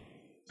domain.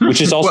 Which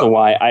is also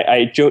why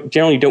I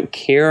generally don't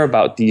care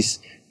about these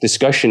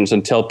discussions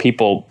until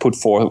people put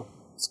forth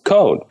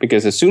code.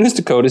 Because as soon as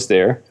the code is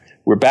there,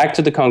 we're back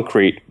to the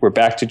concrete. We're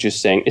back to just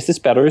saying, is this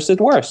better or is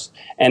it worse?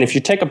 And if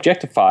you take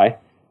Objectify,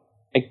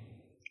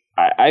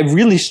 I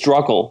really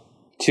struggle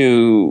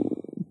to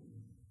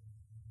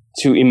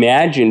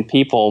imagine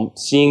people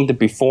seeing the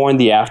before and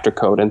the after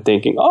code and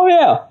thinking, oh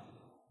yeah,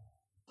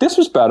 this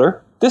was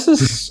better. This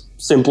is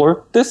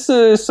simpler. This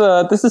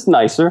is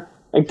nicer.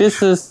 Like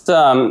this is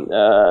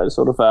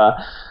sort of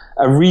a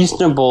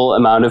reasonable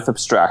amount of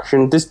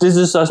abstraction. This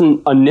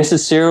doesn't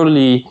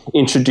unnecessarily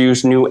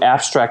introduce new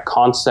abstract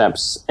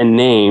concepts and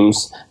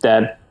names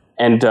that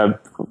end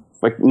up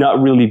like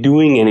not really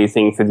doing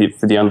anything for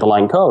the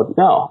underlying code.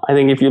 No, I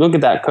think if you look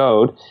at that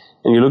code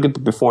and you look at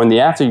the before and the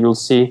after, you'll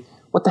see,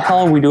 what the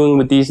hell are we doing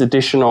with these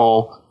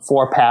additional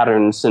 4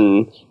 patterns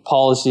and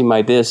policy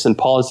my this and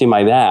policy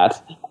my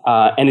that?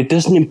 And it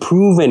doesn't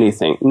improve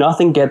anything.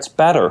 Nothing gets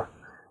better.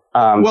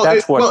 I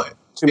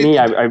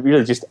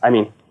really just,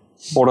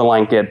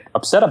 borderline get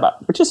upset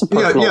about, which is a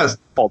personal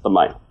fault of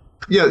mine.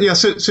 Yeah.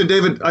 So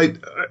David,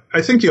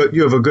 I think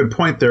you have a good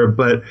point there,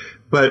 but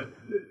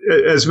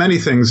as many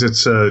things,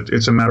 it's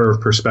a matter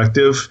of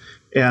perspective,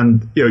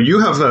 and you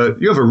have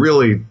a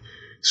really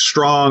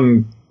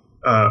strong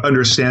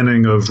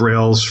understanding of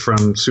Rails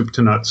from soup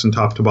to nuts and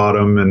top to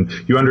bottom, and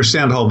you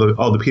understand how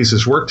all the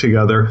pieces work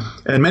together.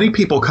 And many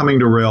people coming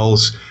to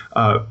Rails,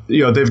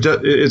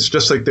 it's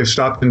just like they've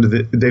stepped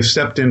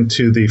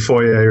into the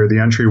foyer or the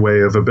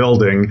entryway of a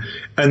building,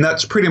 and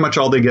that's pretty much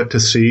all they get to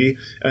see.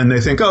 And they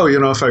think,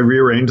 if I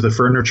rearrange the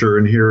furniture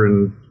in here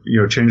and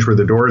change where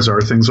the doors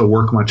are, things will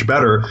work much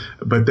better.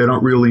 But they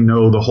don't really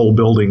know the whole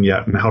building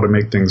yet and how to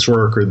make things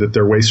work, or that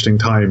they're wasting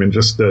time in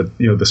just the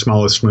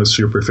smallest, most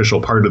superficial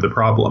part of the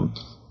problem.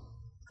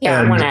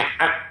 Yeah, and I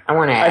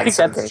want to add. I think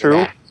something that's true. to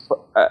that.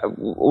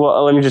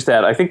 Well, let me just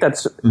add. I think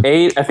that's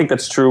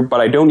true,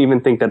 but I don't even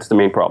think that's the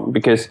main problem,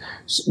 because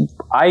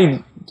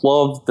I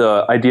love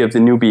the idea of the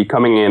newbie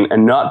coming in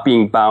and not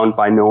being bound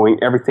by knowing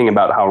everything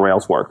about how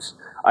Rails works.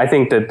 I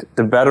think that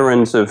the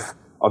veterans of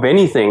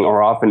anything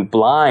are often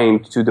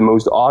blind to the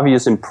most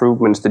obvious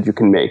improvements that you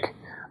can make,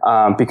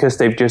 because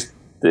they've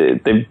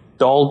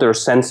dulled their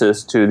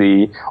senses to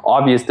the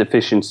obvious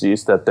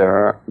deficiencies that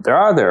there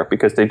are there,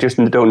 because they just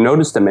don't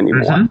notice them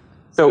anymore. Mm-hmm.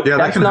 So yeah,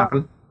 that can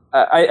happen.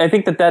 I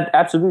think that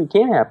absolutely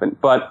can happen,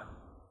 but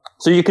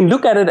so you can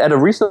look at it at a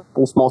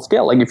reasonable small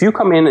scale. Like if you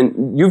come in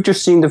and you've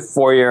just seen the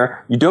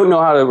foyer, you don't know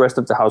how the rest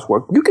of the house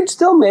works, you can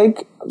still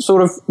make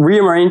sort of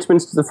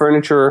rearrangements to the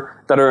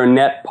furniture that are a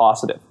net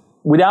positive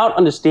without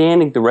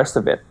understanding the rest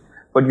of it.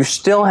 But you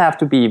still have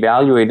to be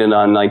evaluated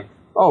on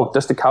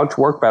does the couch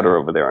work better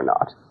over there or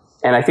not?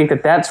 And I think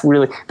that's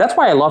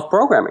why I love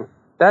programming.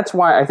 That's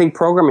why I think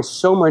programming is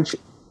so much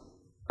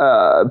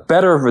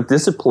better of a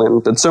discipline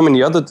than so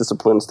many other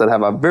disciplines that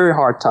have a very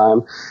hard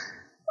time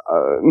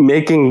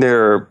making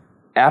their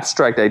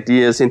abstract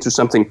ideas into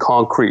something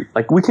concrete.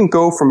 Like we can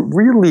go from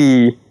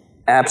really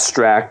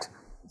abstract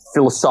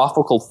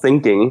philosophical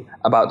thinking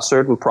about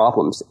certain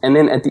problems, and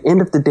then at the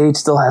end of the day, it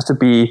still has to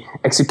be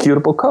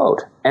executable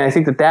code. And I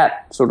think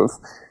that sort of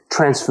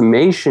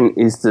transformation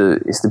is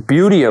the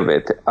beauty of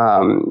it,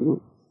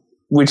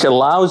 which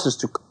allows us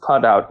to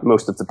cut out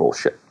most of the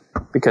bullshit.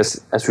 Because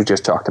as we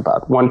just talked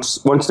about, once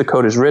the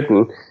code is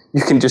written,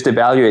 you can just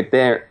evaluate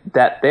there,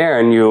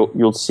 and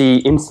you'll see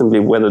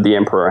instantly whether the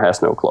emperor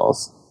has no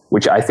claws,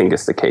 which I think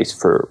is the case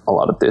for a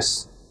lot of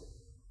this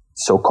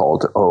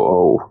so-called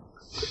OO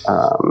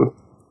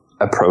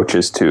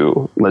approaches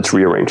to let's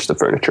rearrange the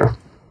furniture.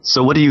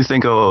 So what do you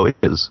think OO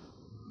is?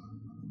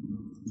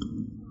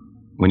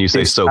 When you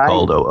say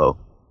so-called OO?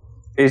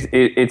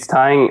 It's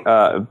tying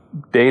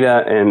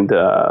data and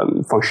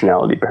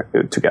functionality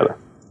together.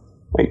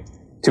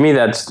 To me,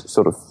 that's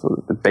sort of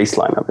the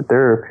baseline of it.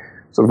 There are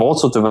sort of all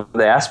sorts of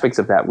the aspects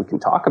of that we can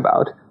talk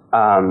about,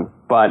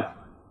 but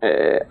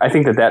I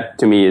think that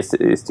to me is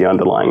the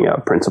underlying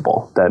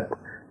principle that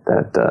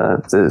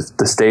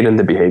the state and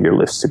the behavior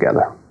lives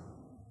together.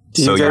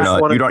 So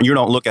you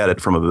don't look at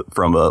it from a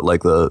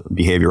like the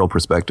behavioral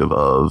perspective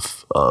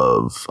of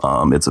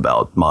it's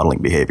about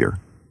modeling behavior.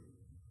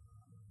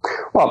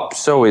 Well,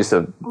 so is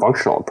a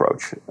functional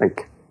approach.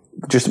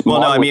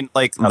 When I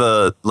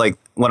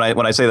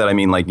say that, I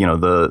mean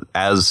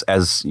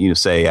as you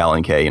say,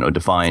 Alan Kay,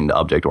 defined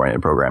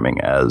object-oriented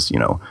programming as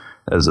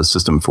a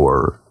system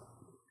for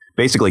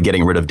basically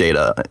getting rid of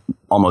data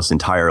almost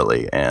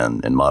entirely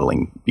and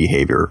modeling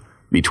behavior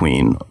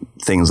between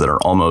things that are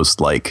almost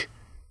like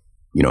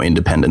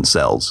independent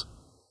cells.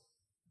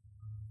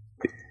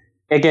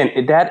 Again,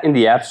 that in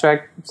the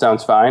abstract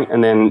sounds fine,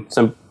 and then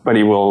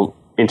somebody will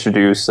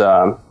introduce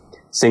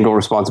single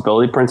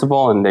responsibility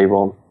principle, and they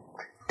will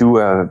do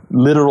a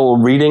literal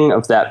reading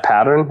of that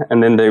pattern,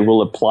 and then they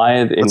will apply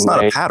it in. It's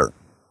not a pattern.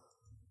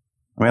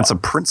 I mean, it's a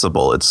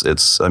principle.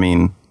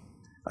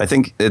 I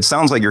think it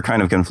sounds like you're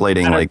kind of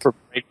conflating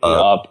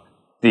up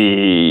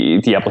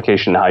the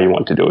application, how you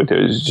want to do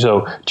it.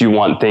 So, do you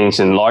want things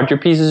in larger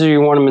pieces, or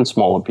you want them in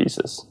smaller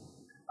pieces?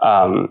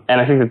 And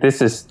I think that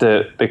this is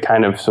the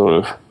kind of sort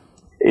of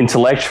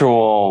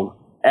intellectual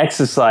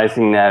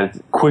exercising that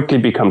quickly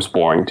becomes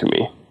boring to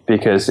me,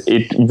 because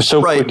it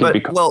so quickly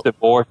becomes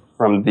divorced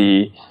from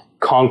the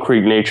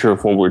concrete nature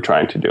of what we're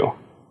trying to do.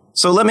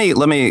 So let me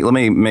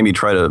maybe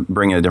try to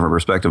bring in a different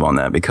perspective on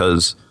that,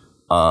 because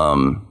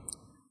I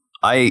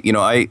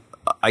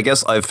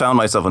guess I've found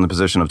myself in the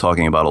position of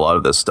talking about a lot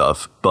of this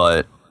stuff,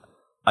 but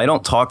I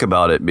don't talk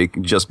about it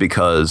just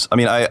because,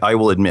 I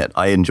will admit,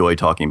 I enjoy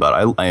talking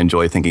about it. I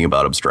enjoy thinking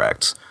about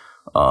abstracts.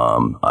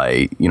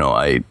 I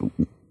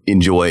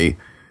enjoy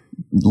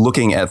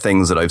looking at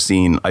things that I've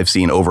seen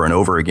over and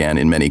over again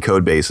in many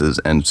code bases,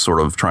 and sort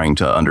of trying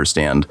to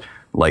understand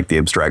the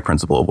abstract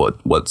principle of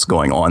what's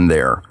going on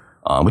there,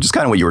 which is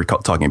kind of what you were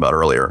talking about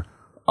earlier.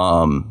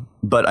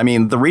 But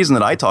the reason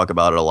that I talk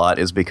about it a lot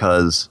is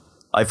because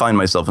I find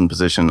myself in the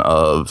position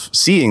of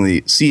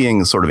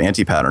seeing sort of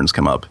anti-patterns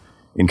come up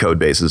in code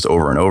bases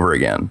over and over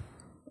again.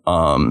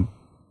 And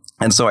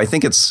so I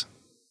think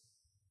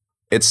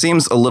it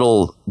seems a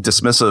little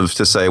dismissive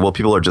to say, well,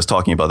 people are just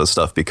talking about this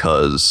stuff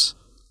because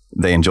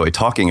they enjoy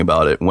talking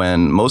about it,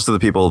 when most of the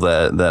people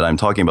that I'm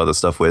talking about this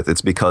stuff with,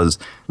 it's because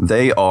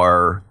they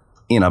are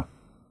in a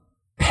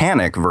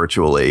panic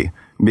virtually,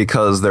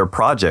 because their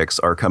projects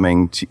are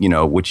coming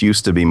to, which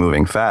used to be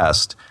moving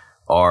fast,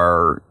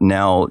 are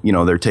now,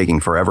 they're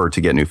taking forever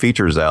to get new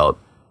features out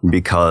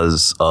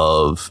because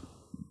of,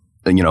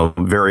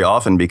 very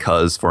often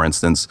because, for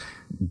instance,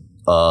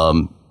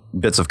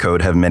 bits of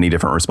code have many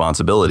different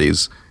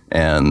responsibilities,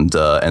 and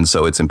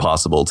so it's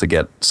impossible to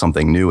get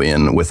something new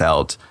in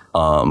without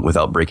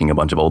breaking a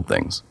bunch of old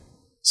things.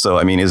 So,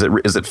 I mean, is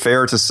it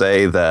fair to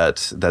say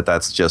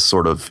that's just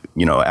sort of,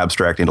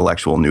 abstract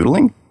intellectual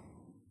noodling?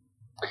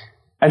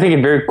 I think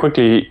it very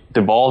quickly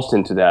devolves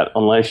into that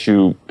unless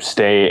you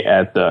stay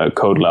at the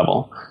code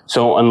level.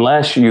 So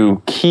unless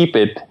you keep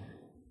it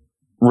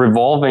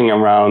revolving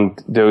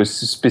around those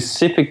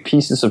specific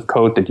pieces of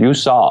code that you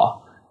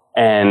saw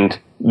and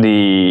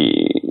the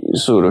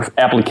sort of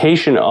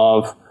application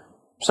of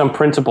some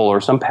principle or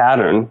some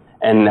pattern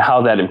and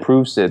how that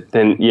improves it,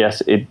 then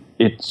yes, it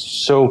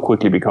so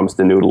quickly becomes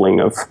the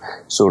noodling of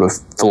sort of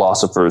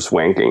philosophers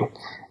wanking.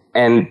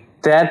 And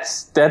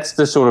that's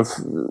the sort of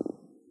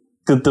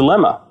the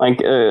dilemma. Like,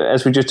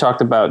 as we just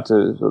talked about,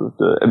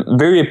 the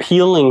very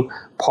appealing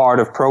part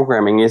of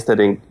programming is that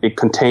it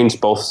contains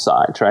both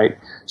sides, right?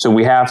 So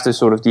we have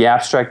the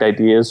abstract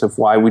ideas of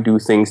why we do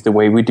things the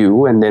way we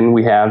do, and then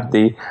we have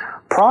the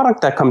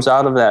product that comes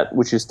out of that,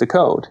 which is the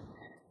code.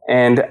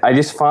 And I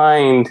just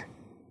find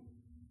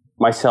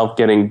myself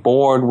getting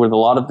bored with a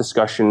lot of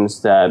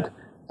discussions that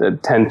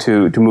tend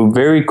to move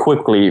very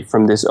quickly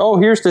from this,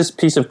 here's this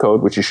piece of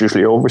code, which is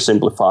usually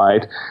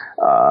oversimplified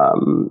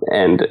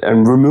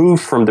and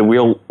removed from the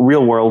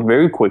real world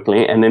very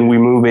quickly. And then we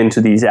move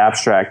into these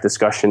abstract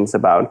discussions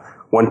about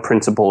one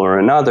principle or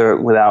another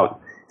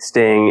without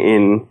staying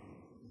in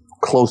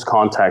close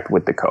contact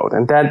with the code.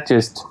 And that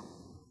just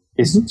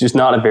is just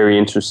not a very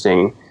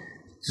interesting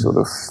sort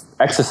of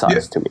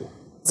exercise to me.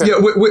 Yeah,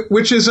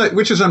 which is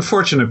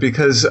unfortunate,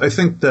 because I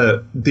think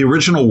that the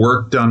original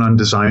work done on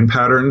design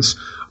patterns,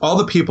 all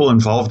the people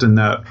involved in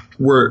that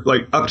were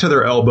like up to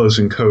their elbows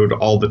in code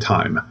all the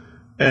time,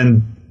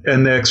 and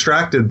they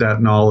extracted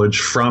that knowledge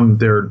from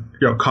their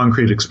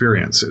concrete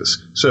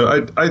experiences. So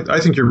I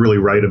think you're really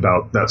right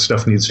about that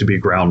stuff needs to be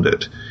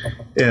grounded.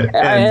 And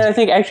I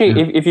think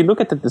actually, if you look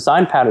at the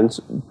design patterns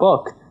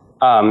book,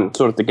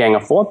 sort of the Gang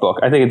of Four book,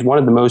 I think it's one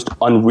of the most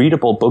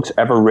unreadable books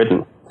ever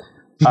written.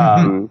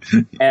 And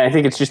I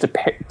think it's just a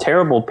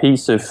terrible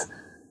piece of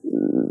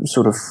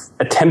sort of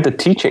attempted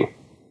teaching.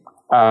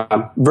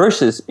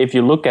 Versus if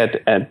you look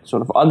at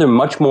sort of other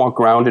much more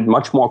grounded,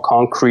 much more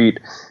concrete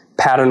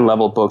pattern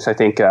level books, I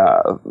think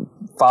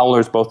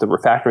Fowler's, both the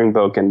refactoring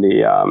book and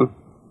the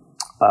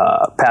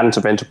Patterns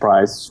of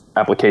Enterprise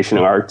Application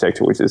and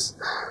Architecture, which is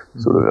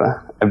sort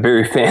of a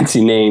very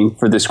fancy name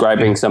for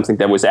describing something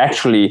that was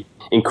actually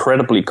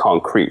incredibly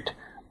concrete.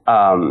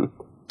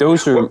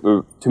 Those are,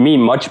 to me,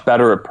 much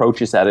better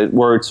approaches at it,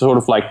 where it's sort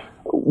of like,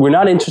 we're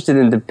not interested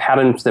in the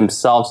patterns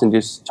themselves and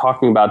just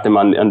talking about them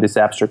on this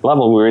abstract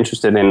level. We're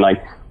interested in,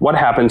 like, what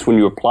happens when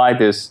you apply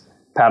this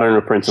pattern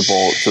or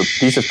principle to a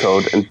piece of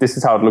code, and this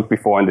is how it looked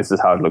before, and this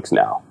is how it looks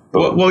now.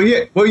 Well,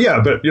 yeah,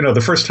 but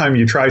the first time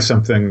you try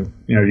something,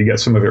 you get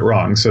some of it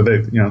wrong. So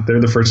they're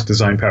the first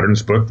design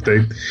patterns book.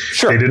 They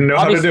didn't know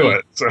how to do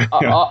it. So,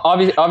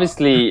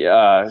 obviously,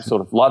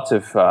 sort of lots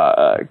of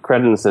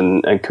credits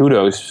and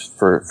kudos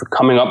for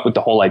coming up with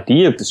the whole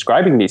idea of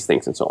describing these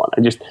things and so on.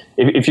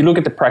 If you look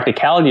at the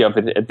practicality of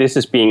it, this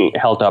is being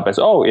held up as,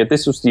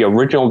 this was the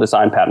original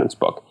design patterns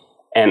book,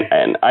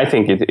 and I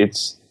think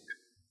it's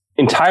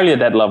entirely at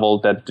that level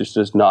that just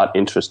does not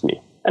interest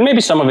me. And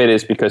maybe some of it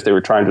is because they were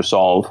trying to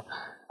solve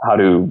how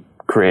to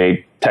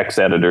create text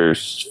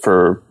editors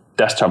for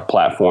desktop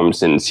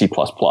platforms in C++.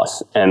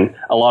 And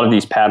a lot of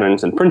these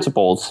patterns and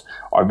principles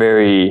are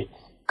very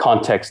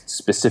context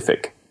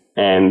specific.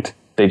 And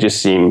they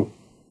just seem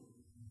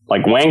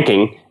like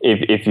wanking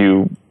if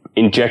you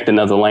inject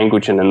another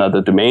language and another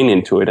domain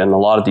into it. And a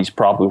lot of these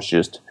problems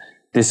just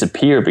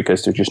disappear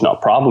because they're just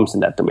not problems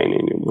in that domain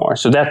anymore.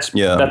 So that's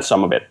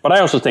some of it. But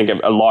I also think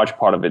a large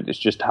part of it is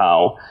just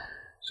how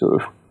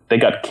sort of they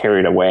got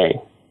carried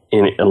away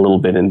in a little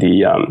bit in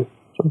the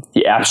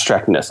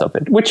abstractness of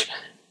it, which,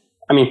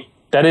 I mean,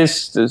 that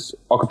is this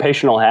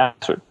occupational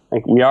hazard.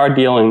 Like, we are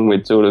dealing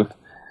with sort of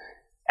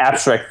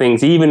abstract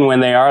things even when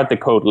they are at the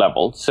code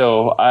level.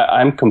 So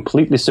I'm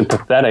completely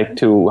sympathetic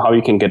to how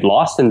you can get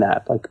lost in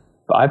that. Like,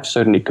 I've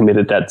certainly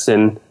committed that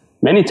sin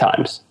many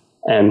times.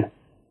 And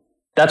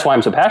that's why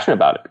I'm so passionate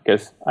about it,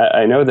 because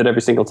I know that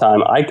every single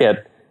time I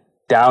get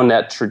down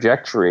that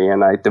trajectory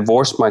and I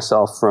divorce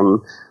myself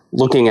from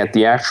looking at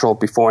the actual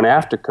before and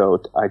after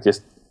code,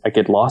 I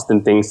get lost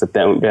in things that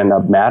don't end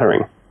up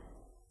mattering.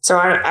 So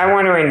I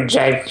want to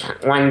inject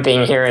one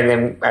thing here, and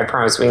then I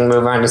promise we can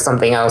move on to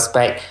something else.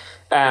 But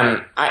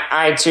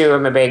I too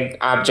am a big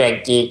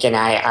object geek, and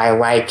I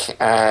like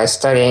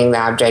studying the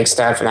object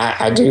stuff, and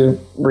I do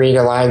read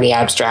a lot of the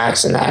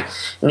abstracts and the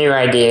new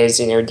ideas,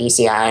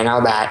 DCI and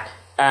all that.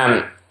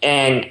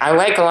 And I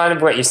like a lot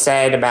of what you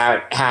said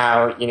about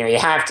how, you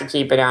have to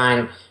keep it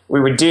on. We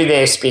would do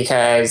this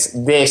because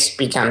this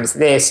becomes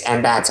this,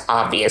 and that's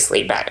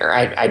obviously better.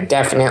 I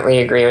definitely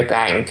agree with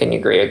that and couldn't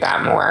agree with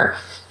that more.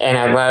 And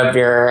I love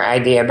your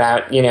idea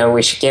about,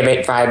 we should give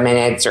it 5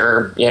 minutes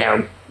or,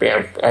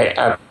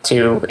 up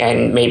to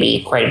and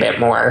maybe quite a bit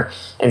more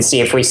and see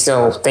if we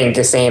still think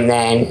the same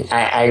then.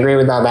 I agree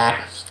with all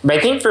that. But I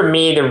think for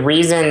me, the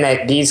reason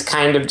that these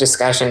kind of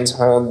discussions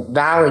hold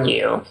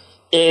value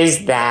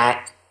is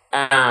that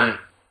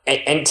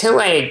until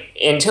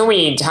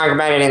we talk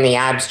about it in the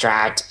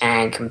abstract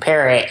and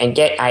compare it and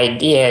get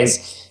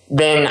ideas,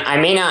 then I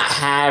may not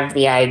have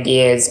the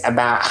ideas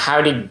about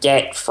how to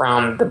get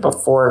from the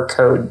before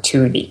code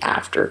to the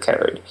after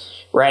code,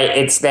 right?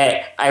 It's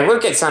that I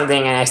look at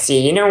something and I see,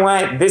 you know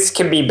what, this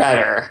could be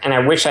better, and I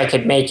wish I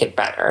could make it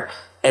better.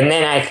 And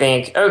then I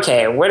think,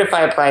 okay, what if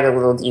I applied a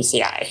little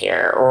DCI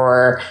here?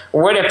 Or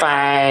what if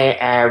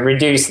I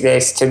reduce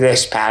this to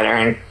this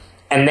pattern?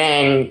 And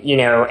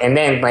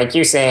then, like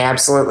you say,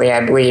 absolutely,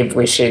 I believe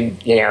we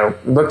should,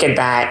 look at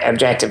that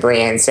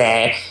objectively and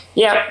say,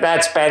 yep,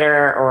 that's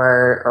better,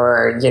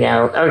 or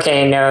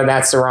okay, no,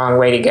 that's the wrong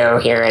way to go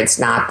here. It's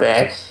not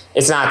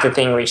the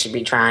thing we should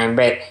be trying.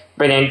 But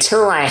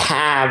until I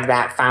have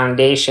that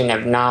foundation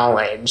of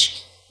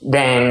knowledge,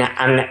 then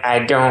I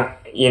don't,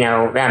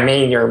 I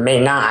may or may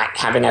not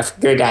have enough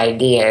good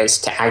ideas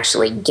to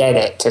actually get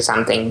it to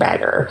something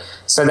better.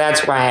 So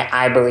that's why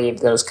I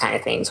believe those kind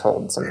of things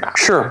hold some value.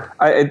 Sure.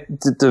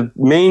 The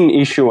main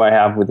issue I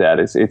have with that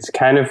is it's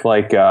kind of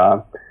like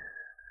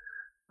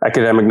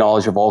academic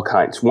knowledge of all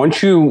kinds.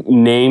 Once you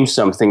name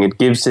something, it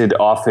gives it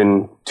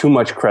often too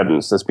much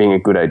credence as being a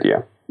good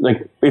idea.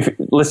 Like,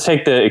 let's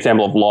take the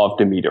example of law of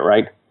Demeter,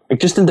 right? Like,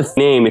 just in the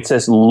name, it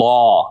says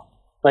law.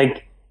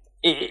 Like,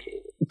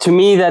 to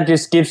me, that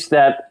just gives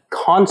that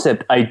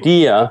concept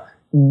idea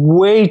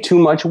way too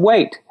much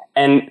weight.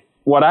 And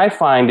what I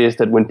find is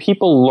that when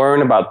people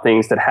learn about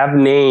things that have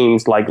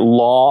names like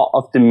law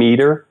of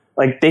Demeter,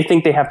 like, they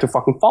think they have to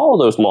fucking follow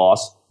those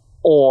laws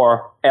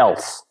or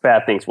else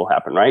bad things will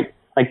happen, right?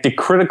 Like, the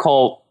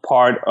critical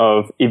part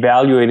of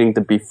evaluating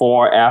the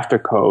before after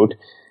code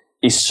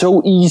is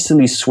so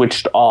easily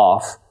switched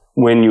off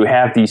when you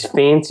have these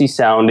fancy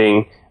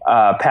sounding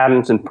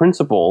patterns and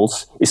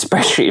principles,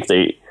 especially if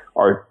they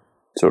are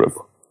sort of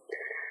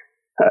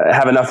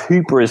have enough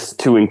hubris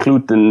to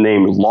include the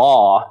name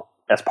law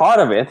as part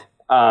of it,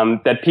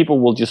 that people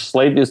will just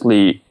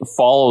slavishly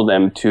follow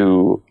them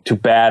to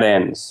bad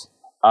ends,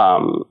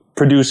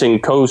 producing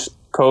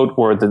code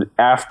where the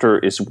after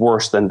is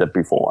worse than the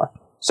before.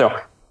 So,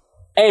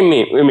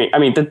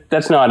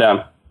 that's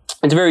not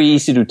it's very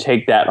easy to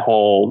take that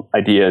whole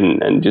idea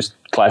and just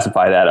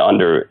classify that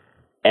under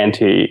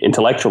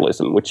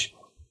anti-intellectualism, which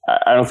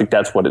I don't think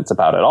that's what it's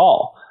about at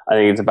all. I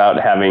think it's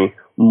about having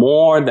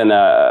more than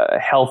a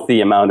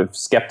healthy amount of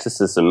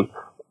skepticism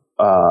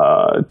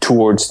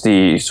towards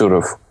the sort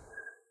of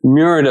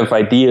myriad of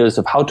ideas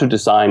of how to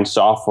design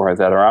software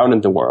that are out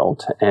in the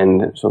world,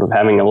 and sort of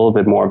having a little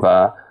bit more of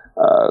a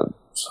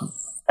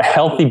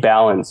healthy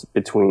balance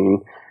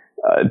between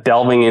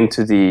delving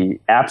into the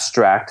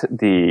abstract,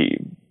 the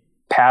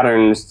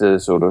patterns, the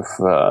sort of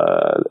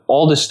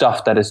all the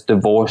stuff that is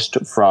divorced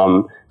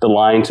from the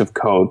lines of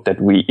code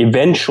that we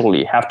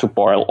eventually have to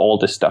boil all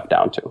this stuff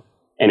down to.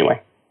 Anyway.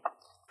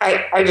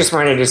 I just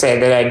wanted to say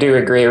that I do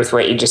agree with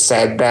what you just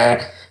said,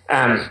 that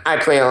I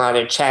play a lot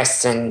of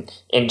chess, and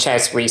in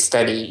chess we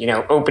study,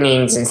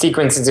 openings and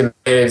sequences of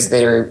moves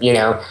that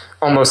are,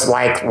 almost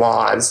like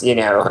laws, and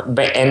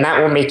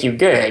that will make you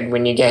good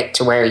when you get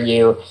to where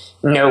you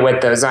know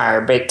what those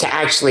are. But to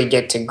actually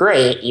get to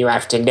great, you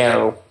have to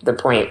know the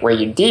point where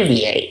you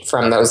deviate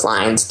from those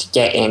lines to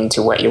get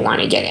into what you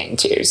want to get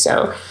into.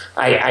 So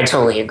I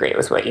totally agree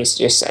with what you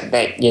just said,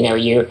 that,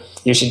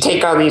 you should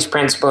take all these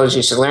principles,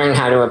 you should learn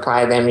how to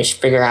apply them, you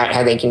should figure out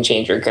how they can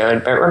change your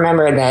code. But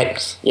remember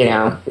that,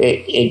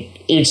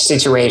 each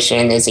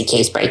situation is a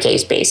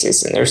case-by-case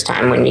basis, and there's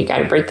time when you got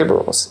to break the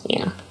rules,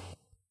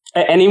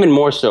 And even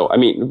more so,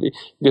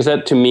 because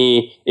that, to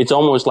me, it's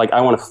almost like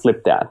I want to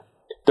flip that.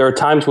 There are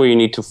times where you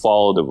need to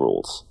follow the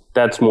rules.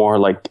 That's more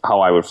like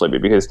how I would flip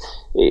it, because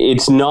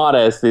it's not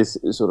as this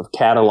sort of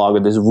catalog or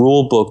this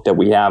rule book that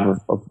we have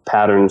of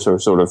patterns, or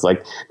sort of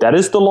like, that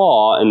is the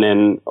law, and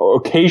then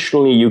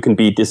occasionally you can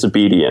be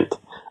disobedient.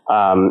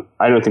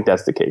 I don't think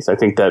that's the case. I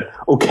think that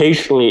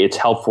occasionally it's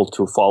helpful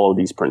to follow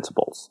these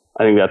principles.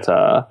 I think that's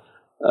a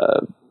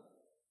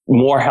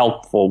more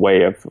helpful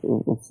way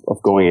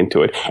of going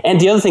into it. And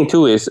the other thing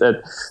too is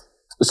that,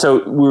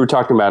 so we were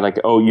talking about like,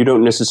 you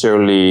don't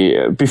necessarily,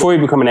 before you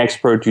become an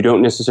expert, you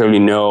don't necessarily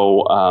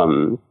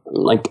know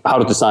like how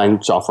to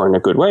design software in a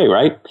good way,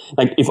 right?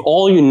 Like, if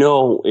all you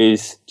know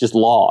is just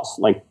laws,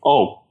 like,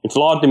 it's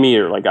law of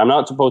Demeter, like, I'm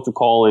not supposed to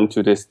call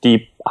into this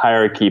deep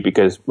hierarchy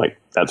because, like,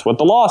 that's what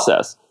the law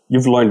says.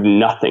 You've learned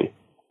nothing,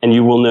 and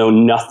you will know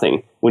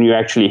nothing when you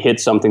actually hit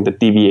something that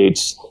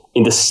deviates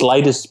in the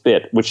slightest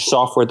bit, which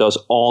software does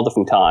all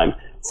the time,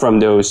 from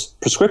those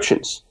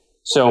prescriptions.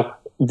 So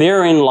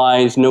therein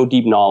lies no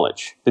deep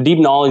knowledge. The deep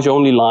knowledge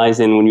only lies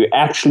in when you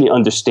actually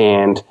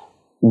understand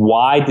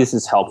why this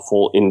is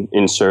helpful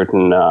in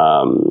certain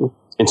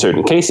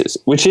cases,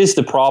 which is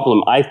the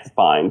problem I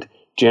find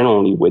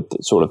generally with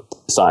sort of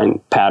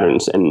design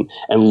patterns and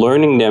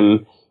learning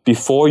them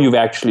before you've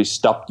actually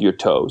stubbed your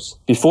toes,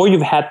 before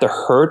you've had the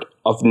hurt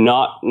of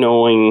not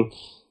knowing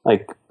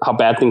like how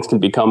bad things can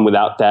become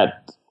without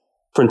that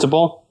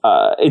principle.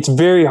 It's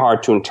very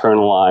hard to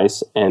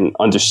internalize and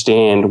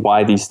understand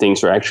why these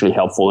things are actually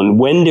helpful and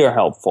when they're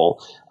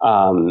helpful,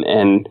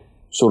 and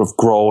sort of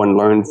grow and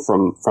learn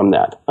from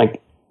that.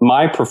 Like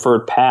my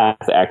preferred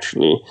path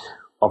actually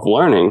of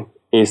learning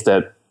is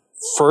that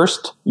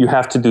first, you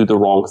have to do the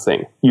wrong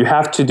thing. You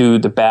have to do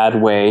the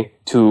bad way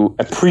to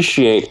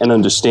appreciate and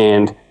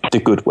understand the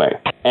good way.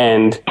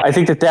 And I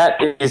think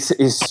that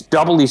is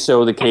doubly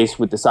so the case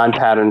with design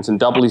patterns and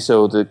doubly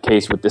so the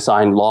case with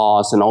design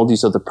laws and all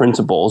these other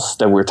principles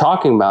that we're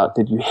talking about,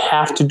 that you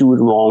have to do it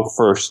wrong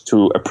first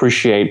to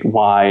appreciate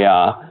why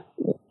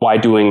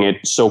doing it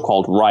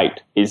so-called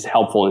right is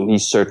helpful in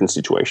these certain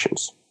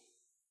situations.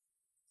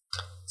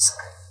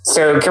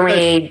 So can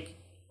we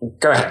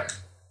go ahead?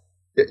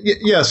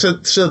 Yeah,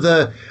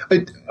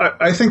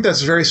 I think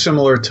that's very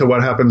similar to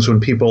what happens when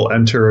people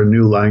enter a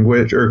new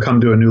language or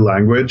come to a new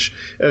language.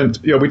 And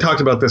we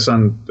talked about this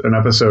on an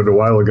episode a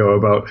while ago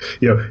about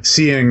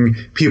seeing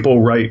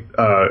people write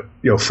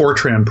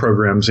Fortran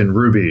programs in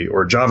Ruby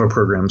or Java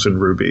programs in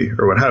Ruby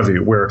or what have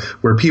you, where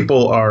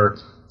people are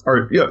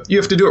you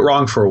have to do it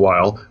wrong for a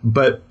while,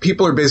 but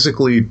people are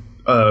basically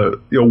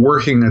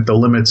working at the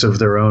limits of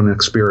their own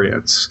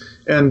experience.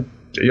 And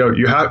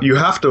you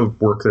have to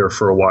work there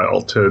for a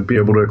while to be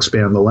able to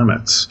expand the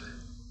limits,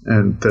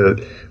 you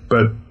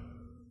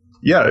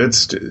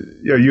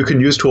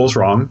can use tools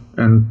wrong,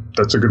 and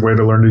that's a good way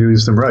to learn to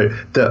use them right.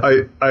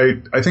 I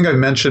think I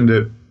mentioned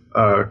it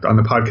on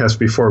the podcast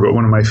before, but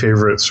one of my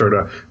favorite sort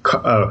of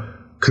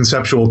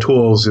conceptual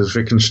tools is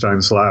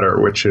Wittgenstein's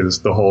ladder, which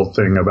is the whole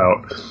thing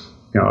about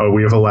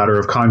we have a ladder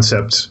of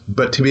concepts,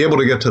 but to be able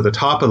to get to the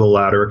top of the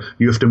ladder,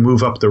 you have to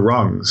move up the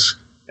rungs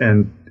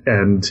and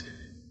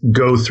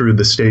go through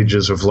the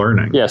stages of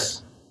learning.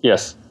 Yes.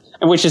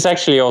 And which is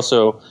actually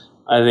also,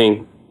 I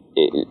think,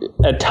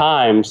 at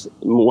times,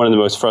 one of the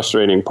most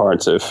frustrating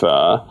parts of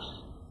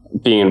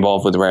being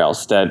involved with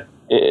Rails, that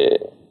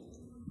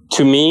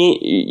to me,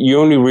 you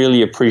only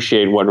really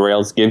appreciate what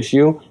Rails gives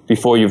you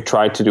before you've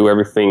tried to do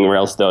everything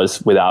Rails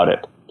does without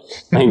it.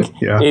 Like,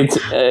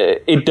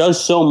 it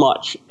does so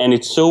much, and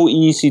it's so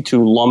easy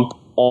to lump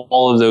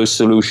all of those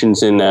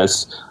solutions in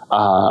as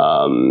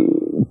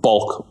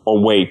bulk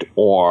or weight,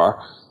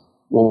 or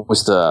what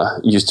was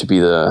used to be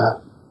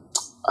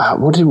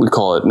what did we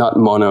call it? Not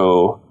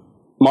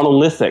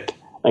monolithic,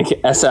 like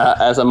as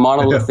a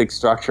monolithic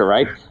structure,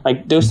 right?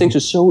 Like those things are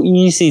so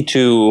easy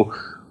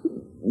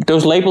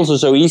those labels are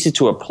so easy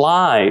to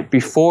apply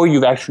before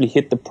you've actually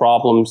hit the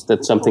problems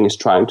that something is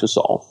trying to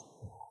solve.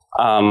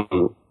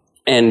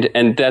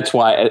 And that's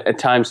why at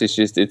times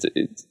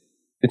it's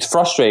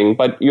frustrating,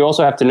 but you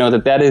also have to know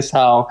that is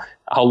how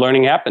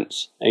learning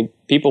happens. Like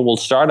people will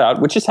start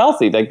out, which is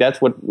healthy. Like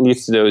that's what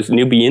leads to those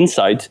newbie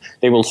insights.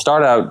 They will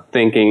start out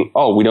thinking,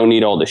 oh, we don't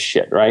need all this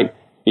shit, right?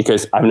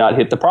 Because I've not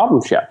hit the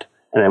problems yet.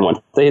 And then once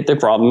they hit the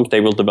problems,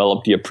 they will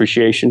develop the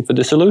appreciation for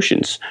the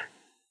solutions.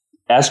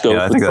 As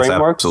goes with frameworks, that's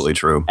absolutely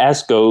true.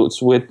 As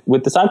goes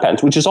with design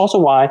patterns, which is also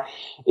why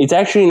it's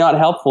actually not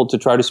helpful to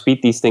try to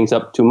speed these things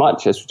up too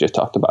much, as we just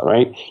talked about,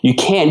 right? You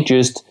can't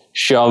just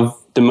shove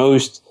the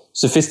most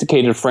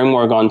sophisticated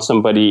framework on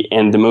somebody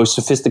and the most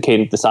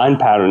sophisticated design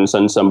patterns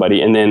on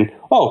somebody, and then,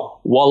 oh,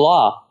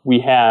 voila,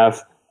 we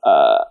have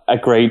a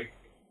great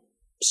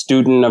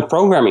student of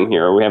programming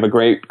here, or we have a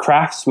great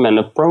craftsman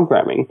of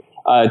programming.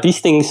 These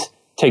things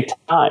take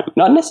time,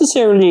 not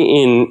necessarily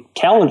in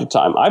calendar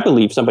time. I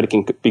believe somebody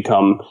can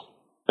become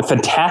a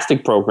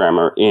fantastic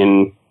programmer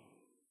in,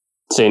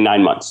 say,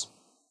 9 months,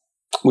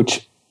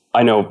 which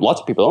I know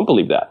lots of people don't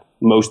believe that.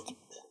 Most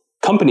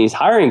companies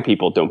hiring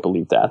people don't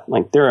believe that.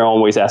 Like they're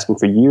always asking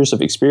for years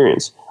of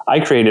experience. I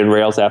created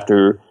Rails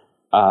after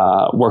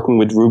working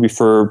with Ruby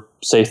for,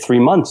 say, 3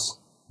 months.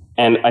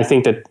 And I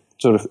think that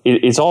sort of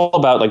it's all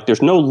about, like,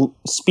 there's no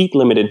speed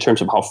limit in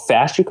terms of how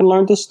fast you can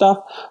learn this stuff,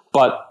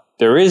 but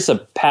there is a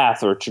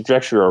path or a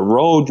trajectory or a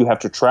road you have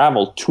to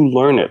travel to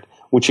learn it,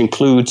 which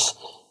includes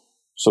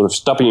sort of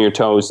stubbing your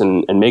toes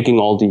and making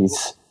all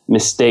these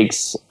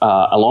mistakes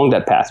along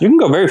that path. You can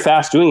go very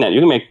fast doing that.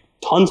 You can make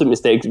tons of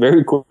mistakes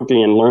very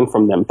quickly and learn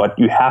from them, but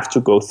you have to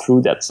go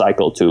through that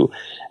cycle to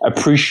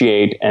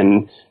appreciate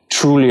and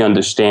truly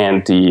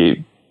understand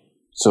the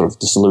sort of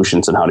the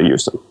solutions and how to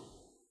use them.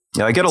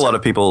 Yeah, I get a lot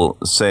of people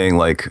saying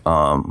like,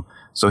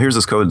 so here's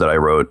this code that I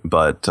wrote,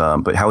 but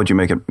how would you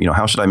make it?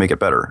 How should I make it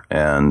better?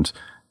 And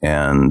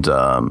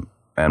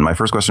my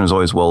first question is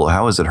always, well,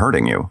 how is it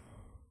hurting you?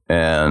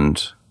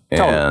 That's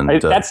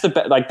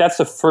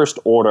the first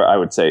order, I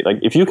would say. Like,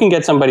 if you can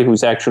get somebody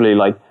who's actually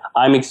like,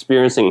 I'm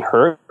experiencing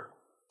hurt,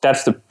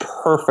 that's the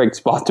perfect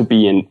spot to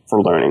be in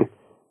for learning.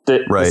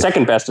 The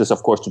second best is,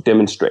 of course, to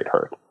demonstrate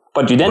hurt.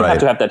 But you then have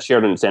to have that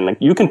shared understanding. Like,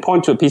 you can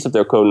point to a piece of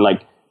their code and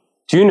like,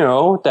 do you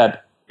know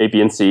that A,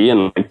 B, and C,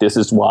 and like this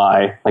is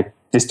why, like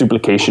this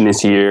duplication is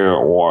here,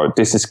 or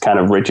this is kind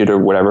of rigid or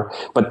whatever.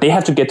 But they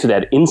have to get to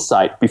that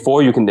insight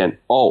before you can then,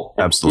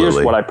 absolutely,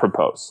 here's what I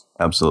propose.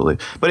 Absolutely.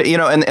 But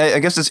and I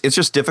guess it's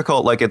just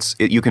difficult. Like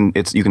you can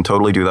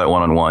totally do that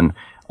one-on-one,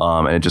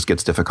 and it just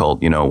gets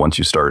difficult, once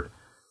you start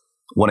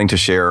wanting to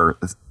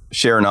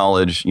share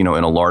knowledge, in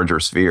a larger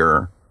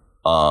sphere.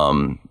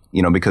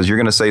 Because you're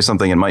going to say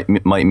something, it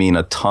might mean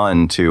a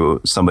ton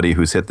to somebody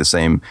who's hit the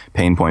same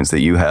pain points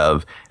that you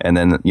have, and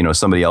then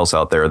somebody else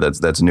out there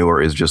that's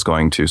newer is just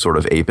going to sort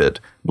of ape it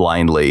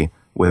blindly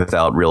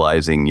without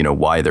realizing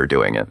why they're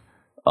doing it.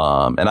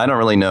 And I don't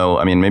really know.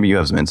 I mean, maybe you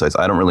have some insights.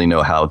 I don't really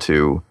know how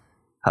to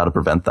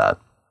prevent that.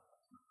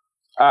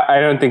 I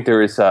don't think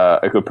there is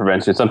a good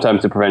prevention.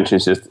 Sometimes the prevention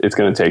is just it's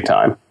going to take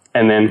time,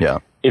 and then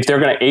if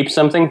they're going to ape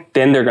something,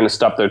 then they're going to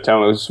stop their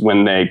toes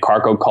when they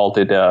cargo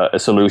culted a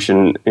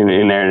solution in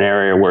an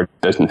area where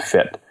it doesn't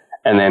fit.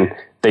 And then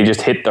they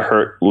just hit the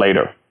hurt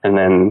later.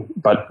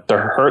 But the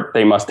hurt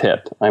they must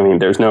hit. I mean,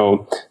 there's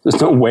no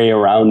way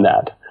around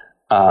that.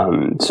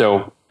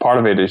 So part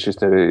of it is just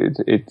that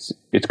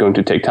it's going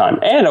to take time.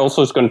 And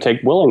also it's going to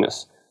take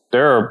willingness.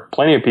 There are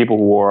plenty of people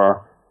who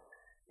are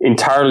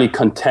entirely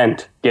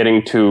content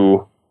getting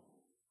to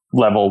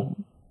level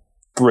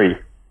 3.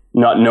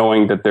 Not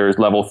knowing that there's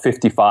level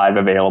 55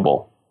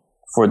 available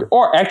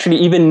or actually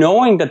even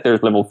knowing that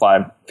there's level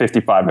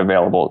 55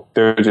 available.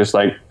 They're just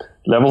like,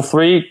 level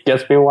 3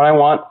 gets me what I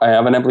want. I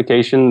have an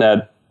application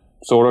that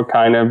sort of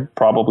kind of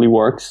probably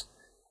works.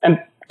 And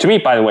to me,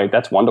 by the way,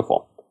 that's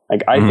wonderful.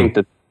 Like, I think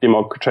that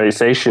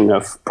democratization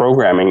of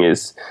programming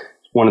is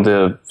one of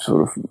the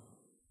sort of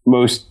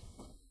most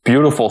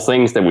beautiful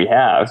things that we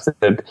have,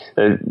 that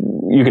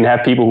you can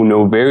have people who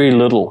know very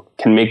little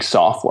can make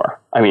software.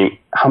 I mean,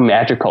 how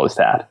magical is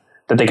that?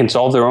 That they can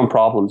solve their own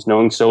problems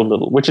knowing so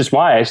little, which is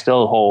why I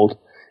still hold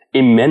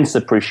immense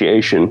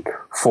appreciation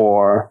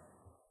for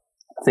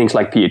things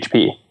like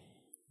PHP.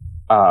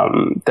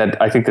 That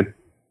I think that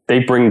they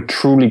bring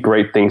truly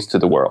great things to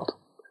the world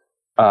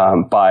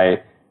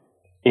by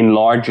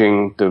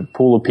enlarging the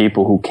pool of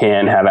people who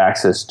can have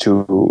access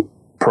to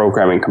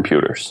programming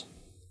computers.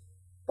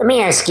 Let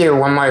me ask you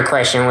one more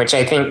question, which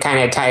I think kind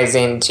of ties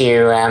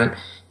into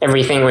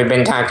everything we've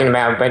been talking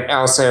about, but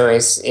also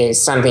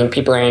is something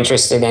people are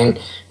interested in.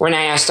 When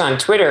I asked on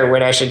Twitter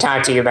what I should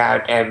talk to you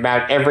about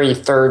every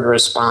third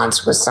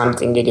response was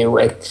something to do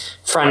with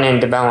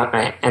front-end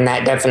development, and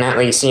that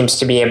definitely seems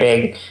to be a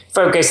big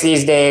focus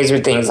these days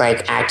with things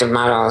like active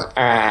model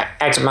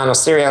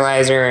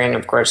serializer, and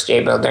of course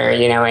JBuilder,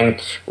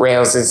 and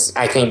Rails has,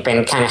 I think,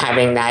 been kind of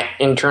having that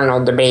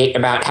internal debate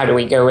about how do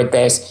we go with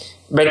this.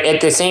 But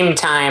at the same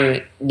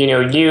time,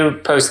 you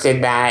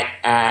posted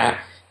that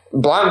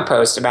blog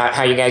post about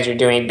how you guys are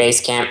doing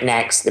Basecamp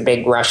Next, the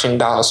big Russian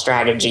doll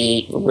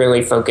strategy,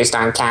 really focused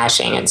on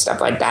caching and stuff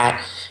like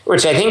that,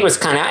 which I think was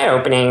kind of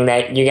eye-opening,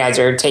 that you guys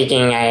are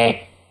taking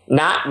a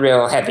not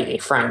real heavy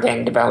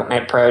front-end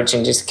development approach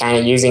and just kind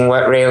of using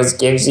what Rails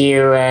gives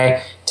you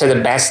to the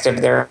best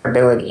of their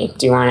ability.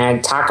 Do you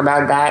want to talk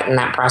about that and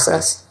that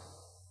process?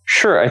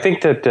 Sure. I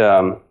think that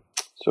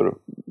sort of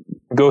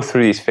go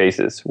through these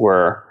phases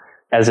where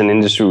as an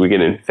industry, we get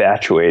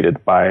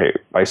infatuated by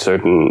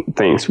certain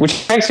things,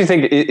 which I actually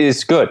think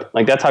is good.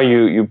 Like, that's how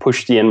you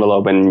push the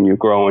envelope and you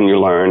grow and you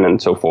learn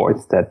and so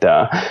forth, that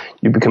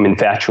you become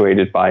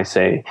infatuated by,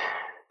 say,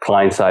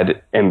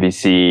 client-side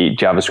MVC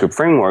JavaScript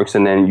frameworks,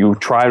 and then you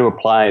try to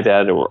apply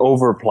that or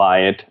over-apply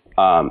it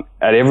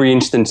at every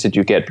instance that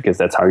you get, because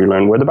that's how you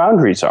learn where the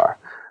boundaries are.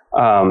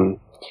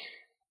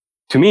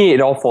 To me,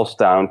 it all falls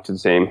down to the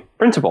same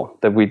principle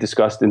that we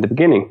discussed in the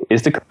beginning.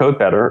 Is the code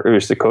better or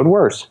is the code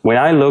worse? When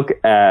I look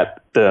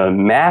at the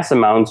mass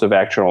amounts of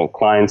actual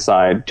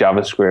client-side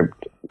JavaScript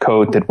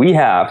code that we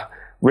have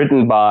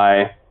written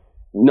by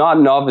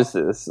not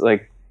novices,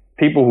 like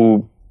people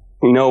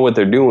who know what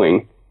they're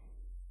doing,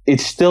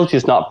 it's still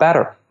just not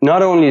better.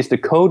 Not only is the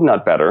code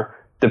not better,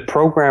 the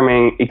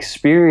programming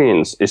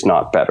experience is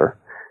not better.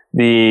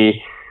 The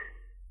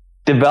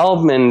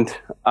development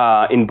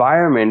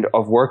environment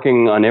of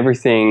working on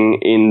everything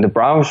in the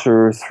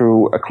browser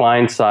through a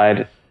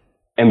client-side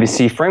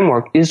MVC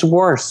framework is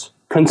worse,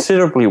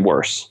 considerably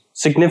worse,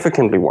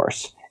 significantly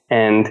worse.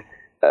 And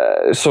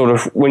sort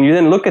of when you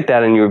then look at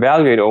that and you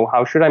evaluate,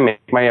 how should I make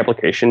my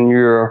application?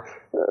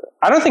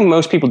 I don't think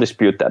most people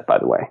dispute that, by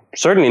the way.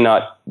 Certainly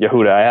not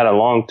Yehuda. I had a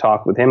long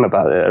talk with him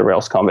about it at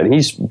RailsConf, and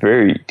he's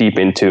very deep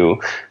into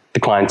the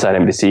client-side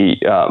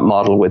MVC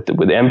model with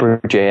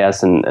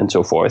Ember.js and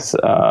so forth.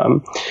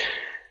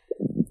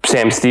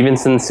 Sam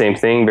Stevenson, same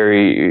thing,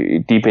 very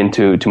deep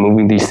into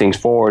moving these things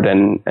forward,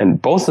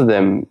 and both of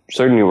them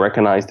certainly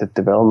recognize that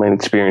development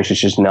experience is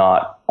just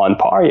not on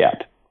par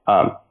yet.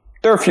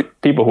 There are a few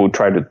people who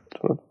try to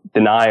sort of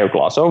deny or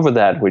gloss over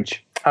that,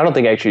 which I don't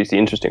think actually is the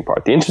interesting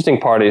part. The interesting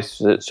part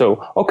is,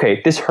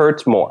 okay, this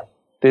hurts more.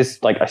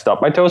 This, like, I stub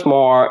my toes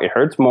more, it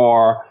hurts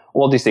more,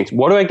 all these things.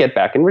 What do I get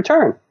back in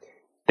return?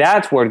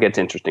 That's where it gets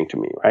interesting to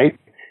me, right?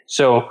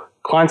 So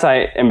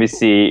client-side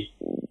MVC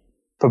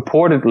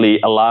purportedly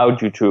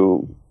allowed you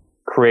to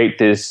create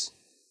this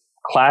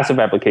class of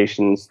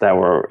applications that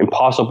were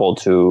impossible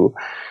to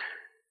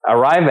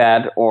arrive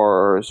at,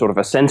 or sort of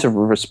a sense of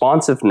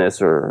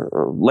responsiveness or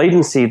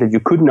latency that you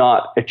could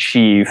not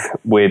achieve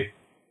with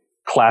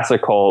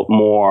classical,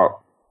 more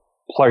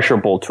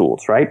pleasurable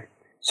tools, right?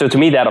 So to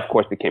me, that of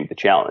course became the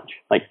challenge.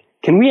 Like,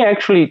 can we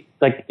actually,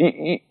 like,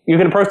 you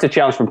can approach the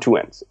challenge from two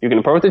ends. You can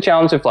approach the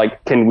challenge of,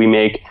 like, can we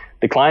make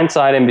the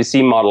client-side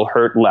MVC model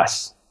hurt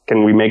less?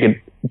 Can we make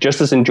it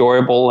just as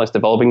enjoyable as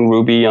developing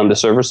Ruby on the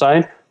server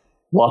side?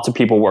 Lots of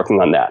people working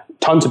on that.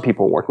 Tons of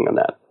people working on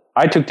that.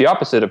 I took the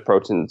opposite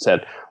approach and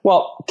said,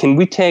 well, can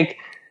we take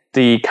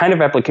the kind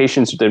of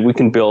applications that we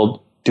can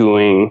build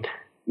doing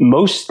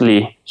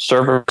mostly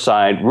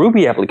server-side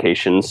Ruby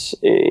applications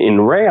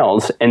in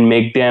Rails and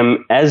make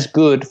them as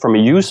good from a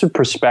user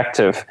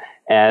perspective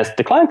as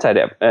the client-side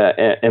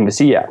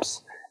MVC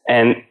apps?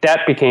 And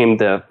that became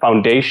the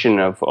foundation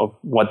of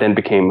what then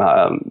became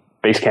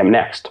Basecamp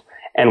Next.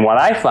 And what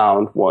I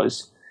found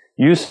was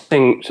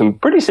using some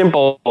pretty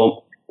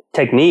simple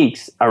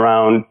techniques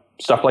around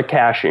stuff like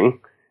caching,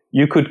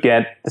 you could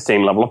get the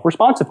same level of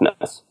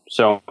responsiveness.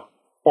 So,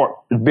 or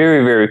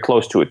very, very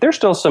close to it. There's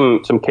still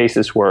some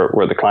cases where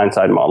the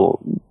client-side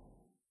model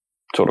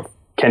sort of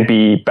can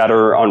be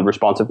better on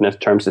responsiveness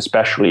terms,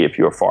 especially if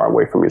you're far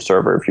away from your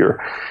server. If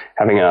you're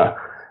having a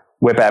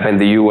web app in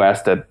the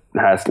US that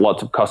has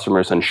lots of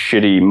customers and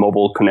shitty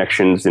mobile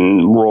connections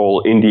in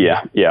rural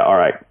India, yeah, all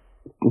right,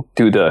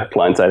 do the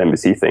client-side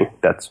MVC thing.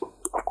 That's,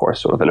 of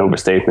course, sort of an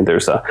overstatement.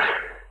 There's a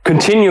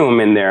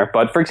continuum in there.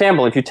 But for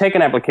example, if you take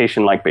an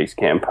application like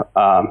Basecamp,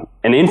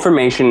 an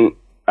information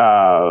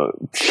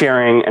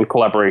sharing and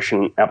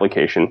collaboration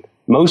application,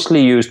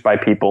 mostly used by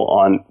people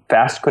on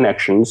fast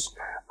connections,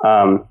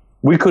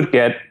 we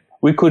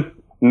could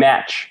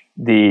match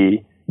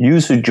the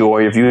user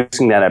joy of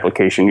using that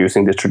application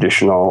using the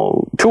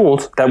traditional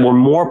tools that were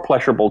more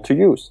pleasurable to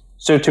use.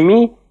 So to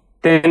me,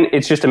 then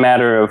it's just a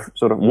matter of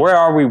sort of where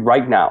are we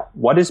right now?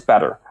 What is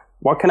better?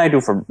 What can I do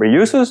for my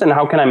users, and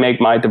how can I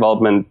make my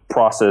development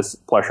process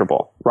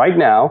pleasurable? Right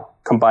now,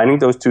 combining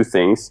those two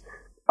things,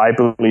 I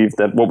believe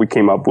that what we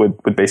came up with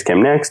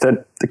Basecamp Next,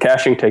 that the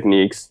caching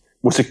techniques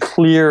was a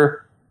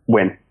clear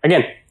win.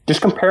 Again,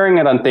 just comparing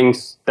it on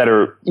things that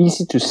are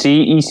easy to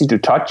see, easy to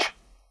touch,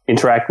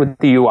 interact with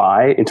the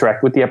UI,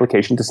 interact with the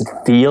application. Does it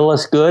feel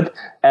as good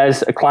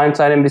as a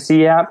client-side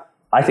MVC app?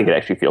 I think it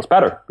actually feels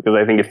better, because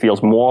I think it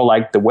feels more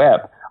like the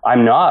web.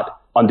 I'm not,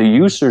 on the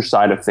user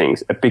side of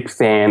things, a big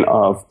fan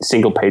of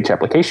single-page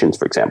applications,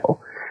 for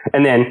example.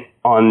 And then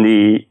on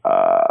the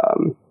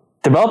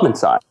development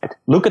side,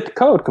 look at the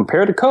code,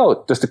 compare the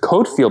code. Does the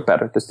code feel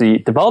better? Does the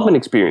development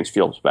experience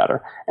feel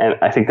better? And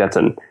I think that's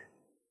a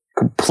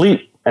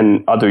complete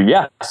and utter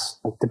yes.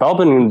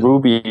 Developing in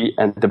Ruby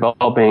and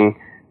developing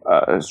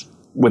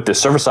with the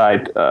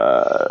server-side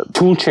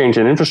tool change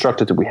and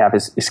infrastructure that we have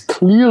is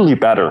clearly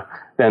better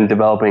than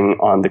developing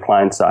on the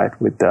client side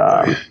with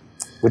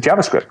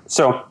JavaScript.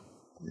 So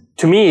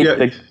to me,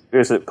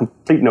 there's a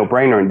complete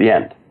no-brainer in the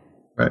end.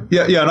 Right.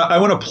 Yeah. And I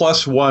want to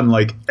plus one,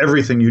 like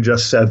everything you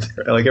just said,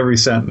 like every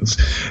sentence.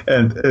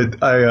 And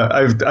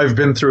I've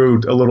been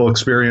through a little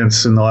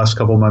experience in the last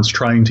couple of months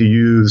trying to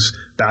use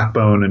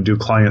Backbone and do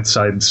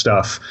client-side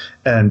stuff,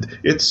 and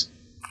it's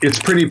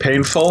pretty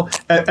painful.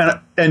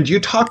 And you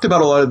talked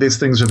about a lot of these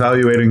things,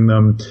 evaluating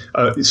them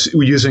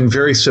using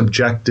very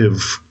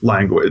subjective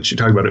language. You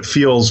talk about it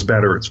feels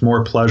better, it's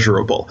more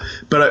pleasurable.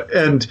 But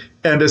and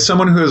as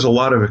someone who has a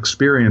lot of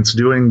experience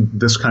doing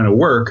this kind of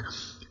work,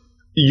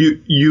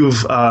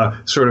 you've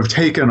sort of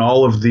taken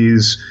all of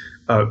these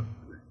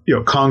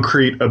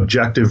concrete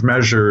objective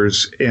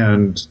measures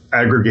and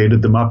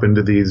aggregated them up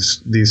into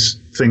these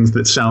things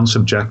that sound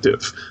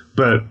subjective.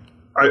 But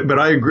I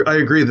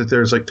agree that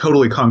there's like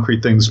totally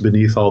concrete things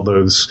beneath all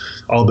those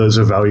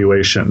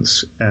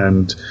evaluations,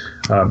 and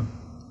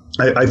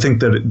I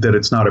think that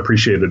it's not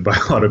appreciated by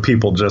a lot of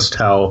people just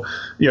how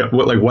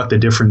what the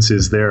difference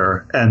is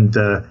there, and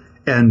the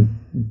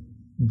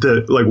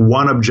like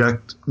one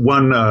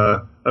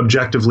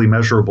objectively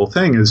measurable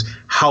thing is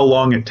how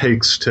long it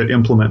takes to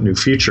implement new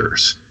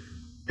features.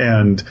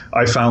 And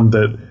I found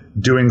that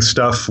doing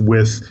stuff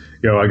with,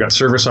 I got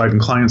server side and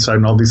client side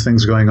and all these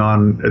things going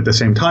on at the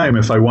same time,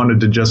 if I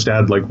wanted to just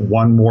add like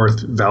one more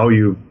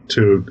value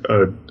to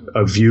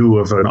a view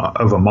of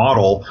a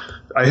model,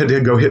 I had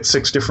to go hit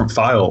 6 different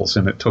files,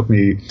 and it took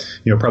me,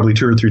 probably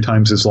 2 or 3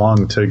 times as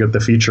long to get the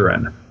feature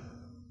in.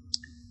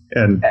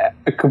 And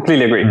I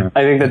completely agree.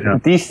 I think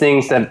that these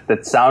things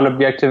that sound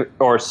objective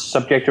or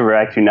subjective are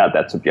actually not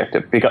that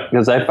subjective,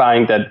 because I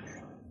find that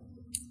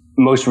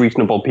most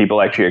reasonable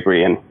people actually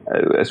agree. And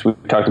as we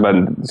talked about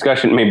in the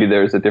discussion, maybe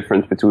there's a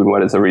difference between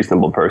what is a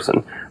reasonable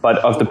person. But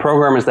of the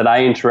programmers that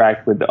I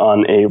interact with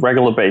on a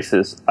regular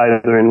basis,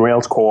 either in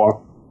Rails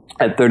core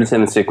at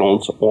 37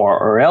 Signals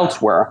or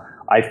elsewhere,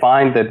 I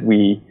find that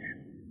we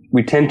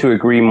tend to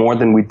agree more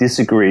than we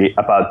disagree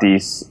about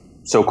these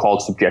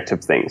so-called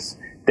subjective things.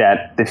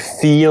 that the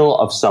feel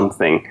of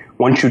something,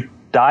 once you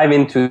dive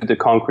into the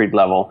concrete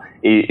level,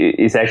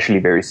 is actually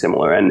very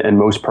similar. And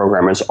most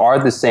programmers are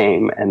the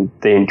same, and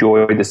they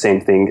enjoy the same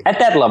things at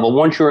that level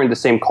once you're in the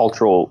same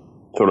cultural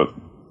sort of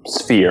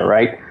sphere,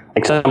 right?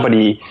 Like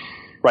somebody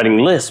writing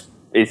Lisp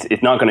is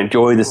not going to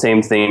enjoy the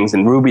same things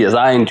in Ruby as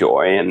I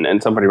enjoy,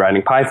 and somebody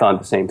writing Python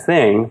the same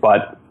thing.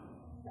 But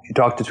if you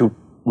talk to two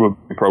Ruby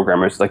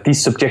programmers, like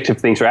these subjective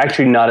things are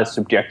actually not as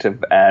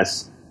subjective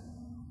as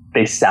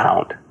they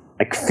sound.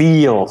 Like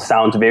feel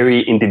sounds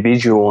very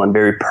individual and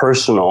very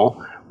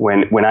personal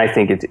when I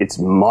think it's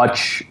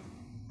much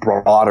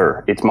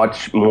broader, it's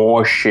much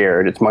more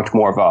shared, it's much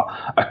more of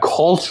a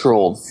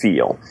cultural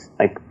feel.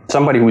 Like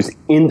somebody who's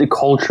in the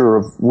culture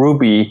of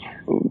Ruby,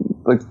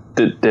 like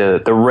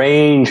the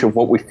range of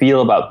what we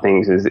feel about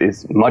things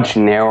is much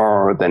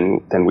narrower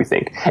than we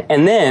think.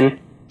 And then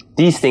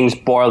these things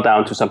boil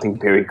down to something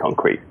very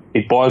concrete.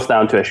 It boils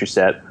down to, as you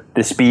said,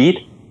 the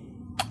speed,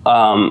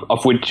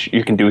 of which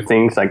you can do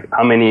things like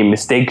how many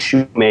mistakes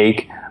you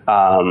make,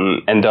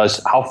 and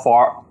thus how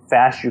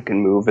fast you can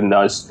move, and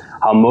thus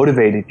how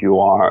motivated you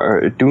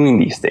are doing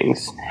these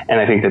things. And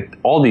I think that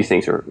all these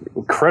things are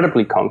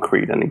incredibly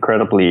concrete and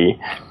incredibly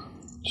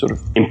sort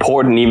of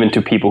important even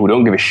to people who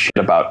don't give a shit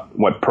about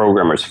what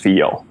programmers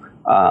feel,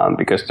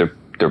 because there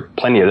are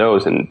plenty of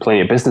those, and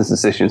plenty of business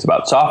decisions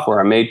about software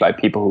are made by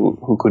people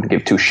who couldn't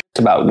give two shits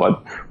about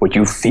what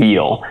you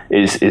feel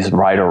is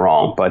right or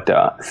wrong. But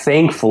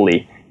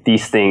thankfully,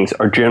 these things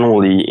are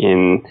generally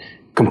in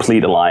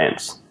complete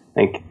alliance.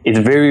 Like, it's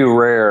very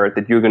rare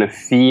that you're going to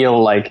feel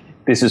like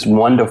this is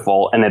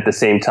wonderful, and at the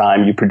same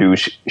time you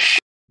produce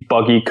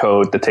buggy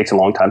code that takes a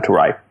long time to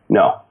write.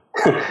 No.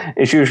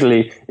 It's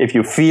usually, if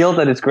you feel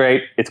that it's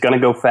great, it's going to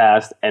go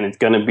fast, and it's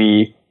going to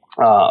be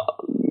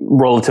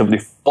relatively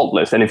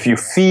faultless. And if you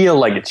feel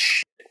like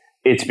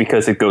it's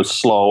because it goes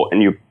slow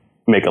and you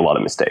make a lot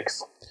of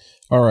mistakes.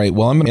 All right.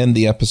 Well, I'm going to end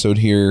the episode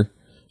here.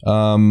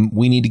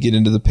 We need to get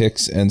into the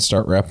picks and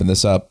start wrapping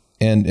this up.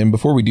 And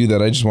before we do that,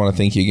 I just want to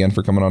thank you again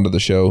for coming onto the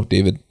show,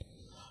 David.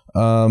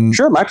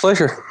 Sure, my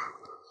pleasure.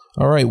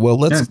 All right. Well,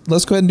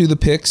 let's go ahead and do the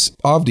picks.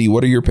 Avdi,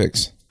 what are your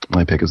picks?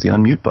 My pick is the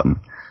unmute button.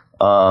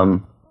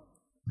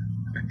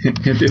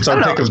 It's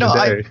our pick of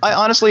the day. I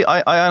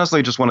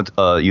honestly just wanted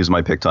to use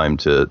my pick time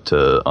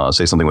to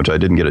say something which I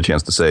didn't get a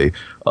chance to say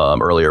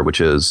earlier, which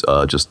is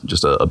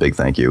just a big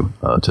thank you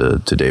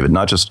to David,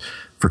 not just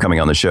for coming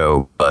on the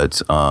show,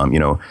 but 10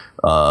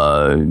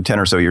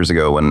 or so years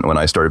ago when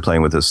I started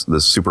playing with this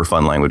super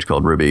fun language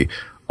called Ruby,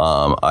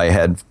 I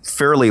had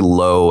fairly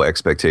low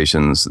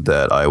expectations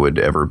that I would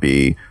ever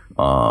be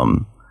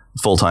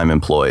full-time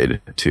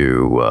employed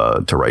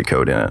to write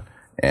code in it.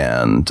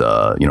 And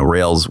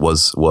Rails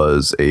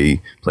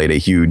played a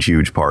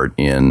huge part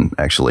in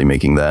actually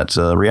making that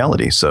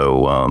reality.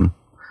 So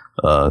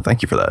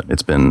thank you for that.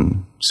 It's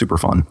been super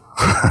fun.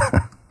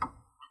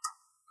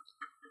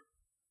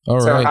 All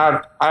right.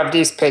 So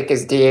Avdi's pick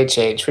is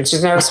DHH, which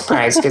is no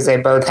surprise because they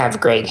both have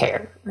great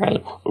hair,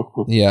 right?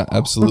 Yeah,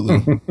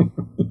 absolutely.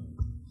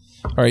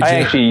 All right. I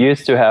actually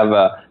used to have,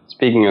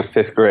 speaking of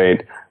fifth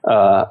grade,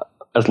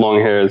 as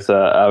long hair as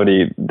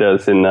Avdi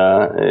does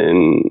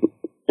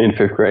in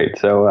fifth grade.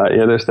 So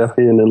there's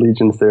definitely an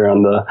allegiance there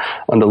on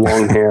the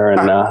long hair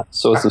and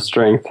source of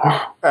strength.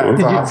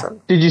 That's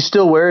awesome. Did you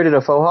still wear it in a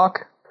faux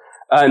hawk?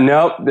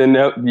 Nope.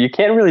 You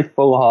can't really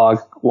faux hog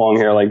long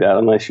hair like that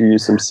unless you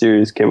use some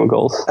serious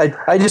chemicals.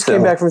 I just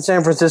came back from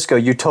San Francisco.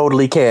 You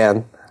totally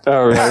can.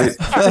 Oh, really?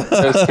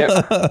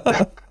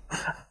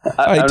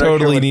 I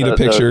totally need a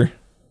picture.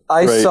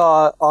 I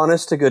saw,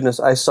 honest to goodness,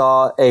 I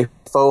saw a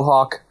faux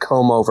hawk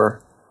comb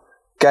over.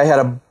 Guy had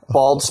a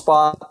bald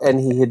spot, and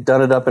he had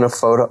done it up in a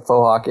faux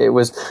hawk. It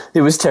was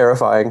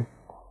terrifying.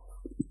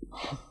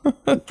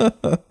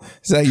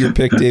 Is that your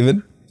pick,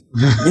 David?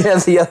 Yeah,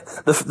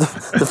 the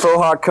faux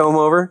hawk comb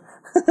over.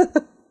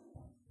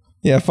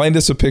 Yeah, find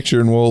us a picture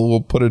and we'll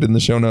put it in the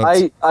show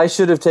notes. I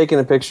should have taken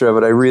a picture of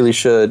it. I really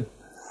should.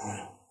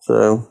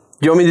 So,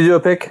 do you want me to do a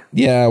pick?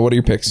 Yeah, what are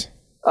your picks?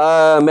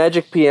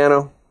 Magic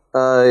Piano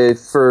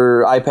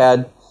for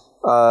iPad.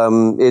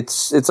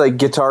 It's like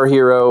Guitar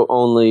Hero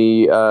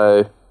only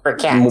For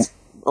cats.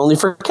 Only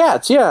for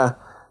cats, yeah.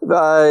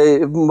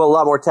 A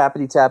lot more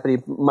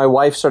tappity. My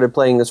wife started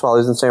playing this while I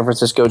was in San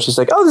Francisco, and she's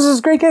like, "Oh, this is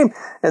a great game!"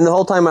 And the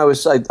whole time I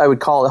would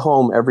call it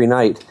home every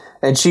night,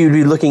 and she would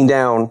be looking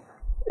down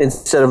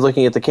instead of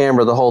looking at the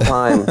camera the whole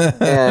time.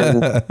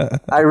 And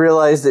I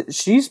realized that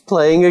she's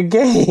playing a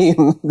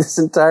game this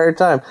entire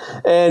time,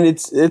 and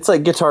it's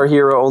like Guitar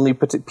Hero only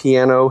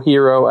Piano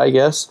Hero, I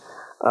guess.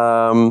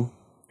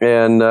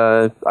 And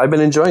I've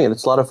been enjoying it.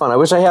 It's a lot of fun. I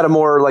wish I had a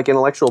more like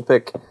intellectual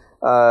pick,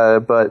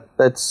 but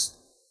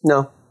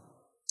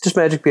just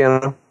Magic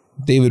Piano.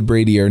 David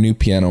Brady, our new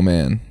piano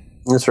man.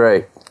 That's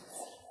right.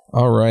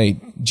 All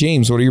right.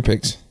 James, what are your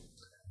picks?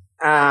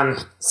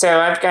 So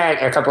I've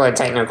got a couple of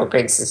technical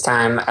picks this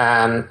time.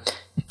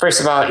 First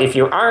of all, if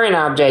you are an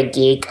object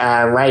geek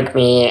like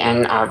me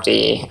and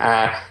Avdi,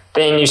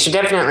 then you should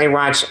definitely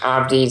watch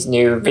Avdi's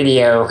new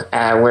video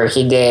where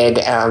he did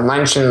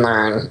Lunch and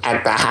Learn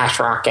at the Hash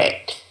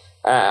Rocket.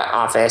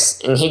 office,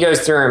 and he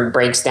goes through and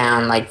breaks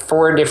down like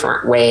 4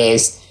 different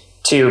ways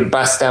to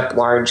bust up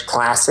large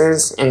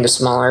classes into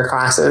smaller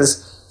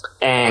classes.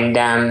 And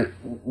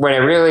what I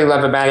really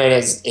love about it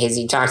is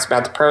he talks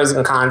about the pros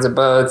and cons of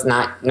both,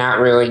 not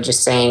really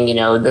just saying,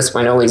 this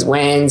one always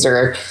wins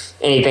or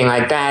anything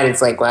like that.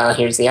 It's like, well,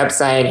 here's the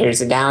upside, here's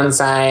the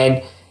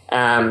downside.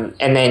 And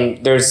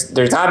then there's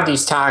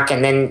Avdi's talk,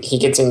 and then he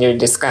gets into a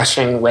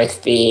discussion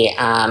with the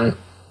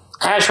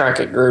Hash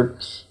Rocket group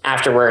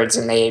afterwards,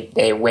 and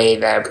they weigh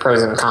the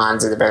pros and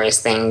cons of the various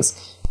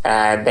things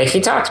that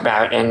he talked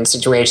about in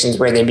situations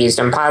where they've used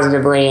them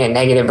positively and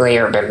negatively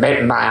or been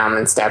bitten by them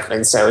and stuff.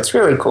 And so it's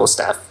really cool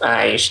stuff.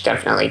 You should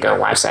definitely go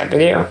watch that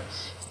video.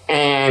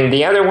 And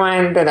the other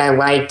one that I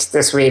liked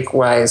this week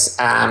was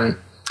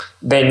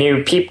the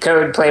new Peep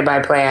Code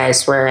play-by-play. I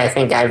swear I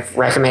think I've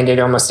recommended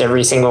almost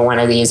every single one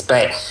of these,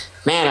 but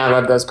man, I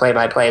love those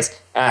play-by-plays.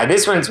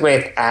 This one's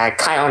with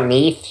Kyle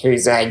Neath,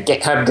 who's a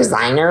GitHub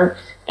designer.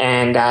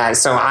 And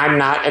so I'm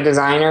not a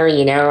designer,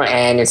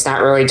 and it's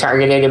not really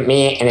targeted at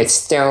me. And it's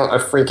still a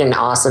freaking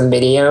awesome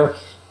video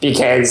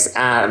because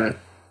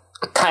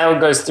Kyle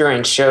goes through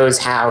and shows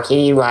how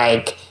he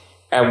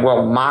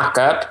will mock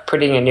up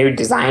putting a new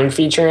design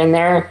feature in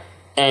there.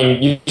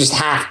 And you just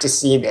have to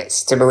see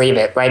this to believe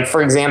it. Like,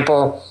 for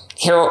example,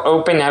 he'll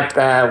open up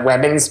the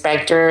web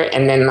inspector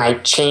and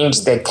then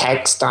change the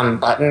text on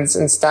buttons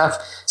and stuff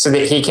so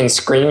that he can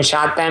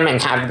screenshot them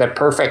and have the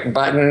perfect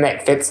button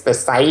that fits the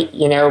site,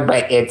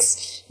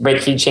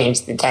 but he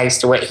changed the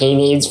text to what he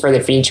needs for the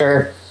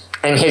feature.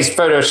 And his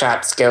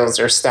Photoshop skills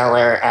are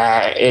stellar.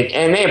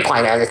 And they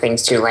apply to other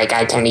things too. Like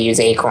I tend to use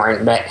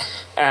Acorn, but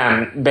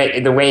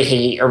the way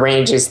he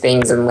arranges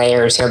things in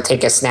layers, he'll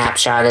take a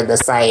snapshot of the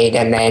site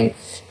and then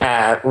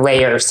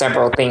layer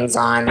several things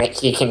on that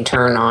he can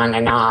turn on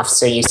and off,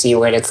 so you see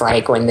what it's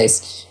like when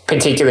this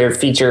particular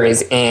feature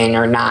is in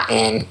or not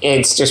in.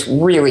 It's just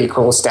really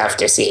cool stuff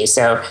to see.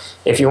 So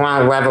if you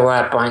want to level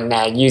up on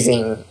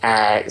using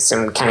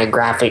some kind of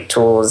graphic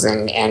tools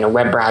and a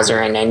web browser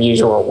in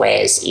unusual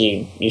ways,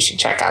 you should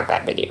check out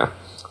that video.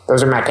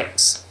 Those are my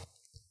picks.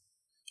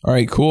 All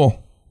right,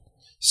 cool.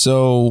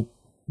 So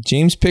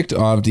James picked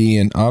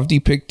Avdi and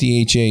Avdi picked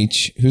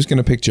DHH. Who's going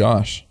to pick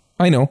Josh?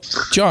 I know.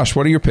 Josh,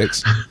 what are your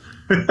picks?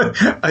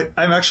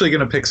 I'm actually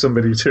going to pick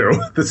somebody too.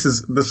 This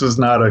is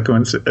not a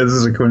coincidence. This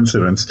is a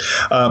coincidence.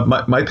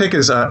 My pick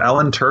is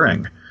Alan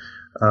Turing.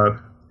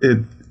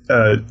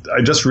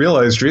 I just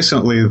realized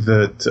recently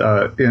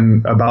that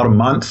in about a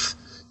month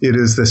it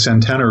is the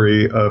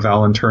centenary of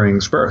Alan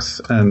Turing's birth.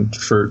 And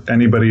for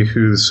anybody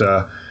who's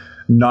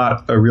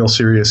not a real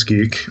serious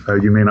geek,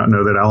 you may not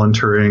know that Alan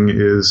Turing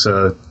is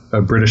a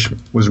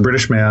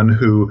British man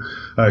who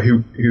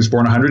he was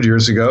born 100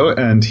 years ago,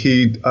 and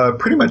he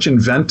pretty much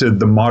invented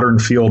the modern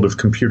field of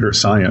computer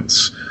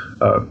science,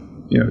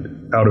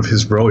 out of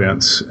his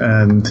brilliance,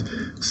 and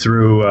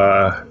through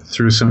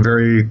some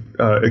very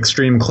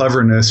extreme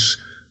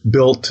cleverness,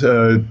 built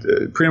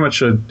pretty much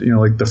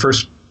the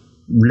first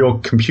real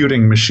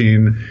computing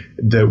machine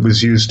that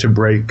was used to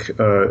break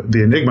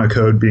the Enigma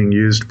code being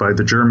used by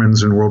the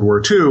Germans in World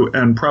War II,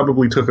 and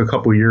probably took a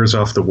couple years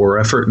off the war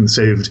effort and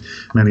saved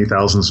many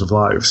thousands of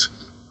lives.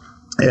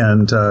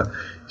 And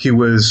he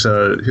was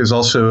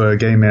also a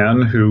gay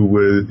man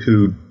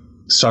who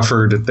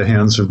suffered at the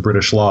hands of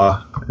British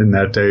law in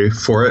that day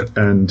for it,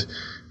 and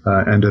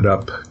ended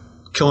up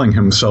killing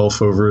himself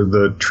over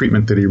the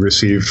treatment that he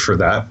received for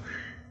that.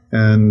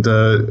 And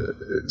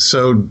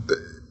so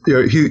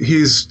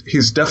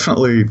he's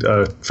definitely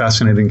a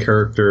fascinating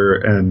character,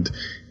 and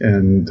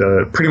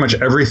pretty much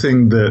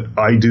everything that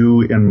I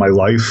do in my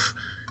life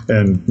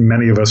and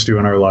many of us do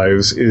in our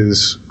lives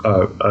is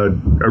a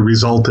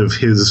result of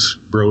his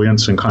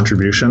brilliance and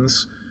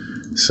contributions.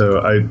 So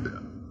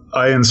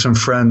I and some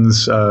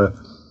friends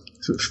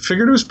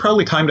figured it was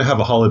probably time to have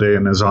a holiday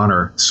in his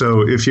honor.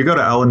 So if you go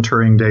to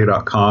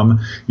alanturingday.com,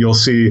 you'll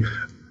see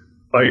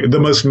the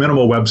most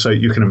minimal website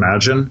you can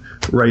imagine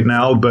right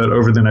now, but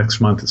over the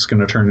next month it's going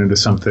to turn into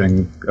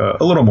something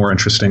a little more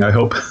interesting, I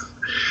hope.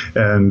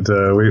 And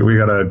we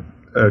got a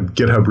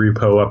GitHub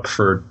repo up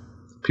for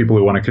people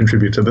who want to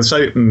contribute to the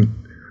site, and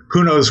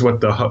who knows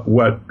what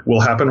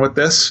will happen with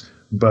this,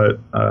 but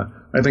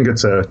I think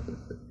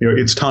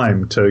it's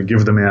time to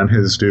give the man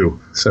his due.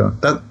 So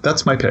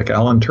that's my pick,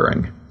 Alan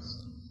Turing.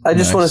 I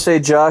just want to say,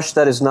 Josh,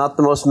 that is not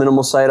the most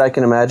minimal site I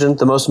can imagine.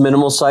 The most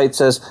minimal site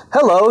says,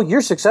 "Hello,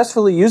 you're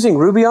successfully using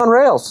Ruby on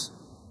Rails."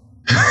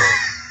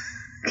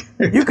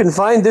 You can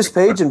find this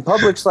page in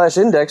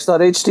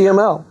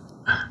public/index.html.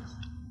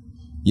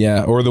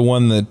 Yeah, or the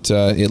one that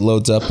it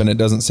loads up and it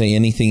doesn't say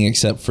anything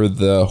except for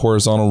the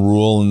horizontal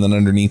rule, and then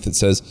underneath it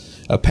says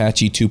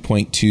Apache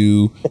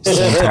 2.2,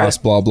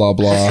 CentOS, blah, blah,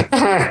 blah.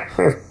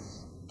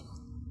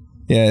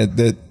 Yeah,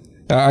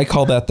 I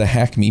call that the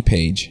Hack Me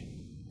page.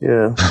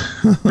 Yeah.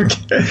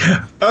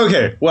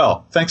 Okay.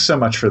 Well, thanks so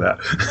much for that.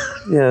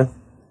 Yeah.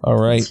 All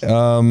right.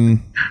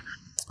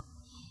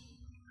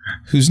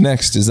 Who's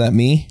next? Is that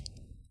me?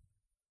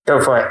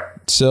 Go for it.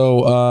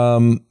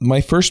 So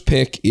my first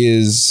pick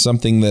is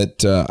something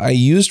that I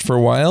used for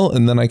a while,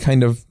 and then I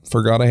kind of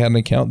forgot I had an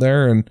account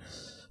there, and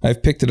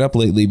I've picked it up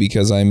lately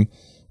because I'm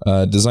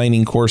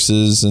designing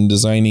courses and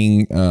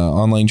designing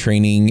online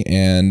training.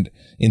 And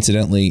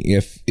incidentally,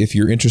 if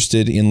you're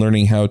interested in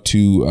learning how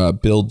to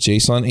build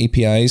JSON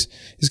APIs,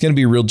 it's going to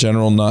be real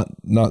general,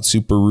 not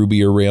super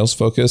Ruby or Rails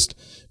focused,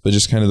 but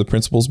just kind of the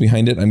principles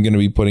behind it. I'm going to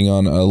be putting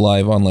on a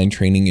live online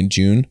training in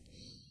June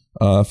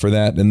for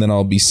that, and then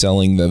I'll be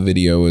selling the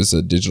video as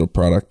a digital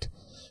product.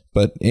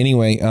 But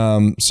anyway,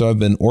 so I've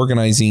been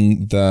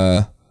organizing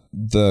the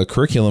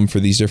curriculum for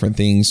these different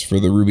things for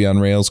the Ruby on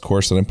Rails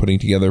course that I'm putting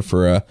together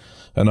for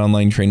an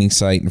online training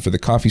site, and for the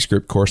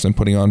CoffeeScript course I'm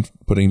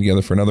putting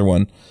together for another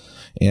one.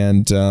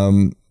 And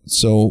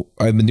so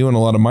I've been doing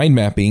a lot of mind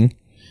mapping,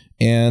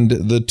 and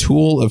the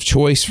tool of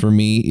choice for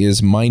me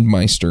is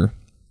MindMeister.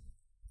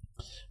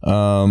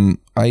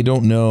 I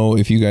don't know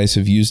if you guys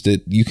have used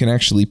it. You can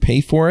actually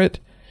pay for it,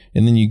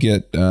 and then you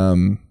get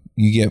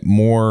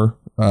more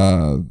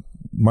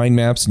mind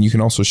maps, and you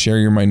can also share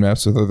your mind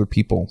maps with other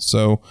people.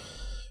 So,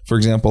 for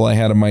example, I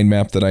had a mind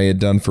map that I had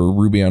done for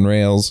Ruby on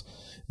Rails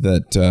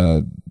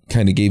that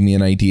kind of gave me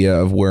an idea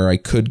of where I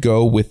could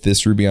go with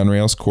this Ruby on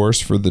Rails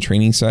course for the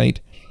training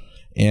site.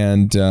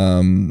 And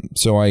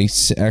so I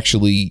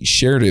actually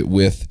shared it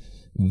with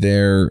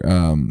their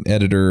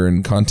editor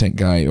and content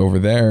guy over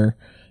there.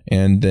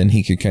 And then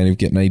he could kind of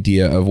get an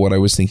idea of what I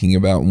was thinking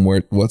about and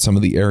what some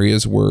of the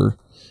areas were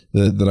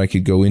that I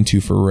could go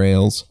into for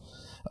Rails.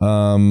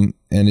 And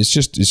it's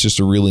just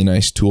a really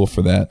nice tool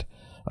for that.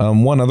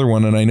 One other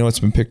one, and I know it's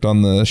been picked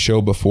on the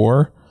show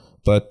before,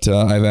 but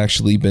I've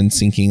actually been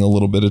sinking a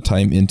little bit of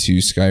time into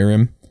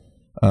Skyrim.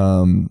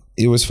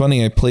 It was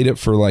funny. I played it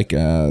for like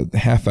a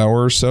half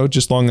hour or so,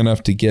 just long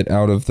enough to get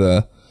out of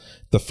the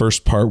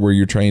first part where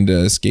you're trying to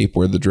escape,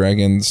 where the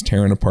dragon's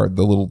tearing apart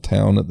the little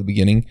town at the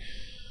beginning.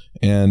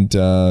 And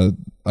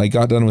I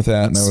got done with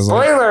that, and I was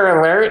Spoiler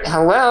alert!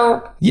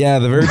 Hello. Yeah,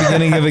 the very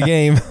beginning of the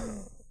game.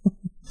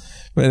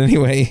 But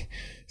anyway,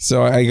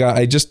 so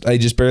I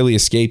just barely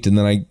escaped, and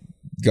then I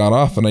got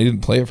off, and I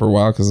didn't play it for a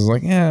while because I was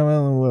like, yeah,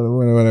 well,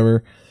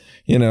 whatever.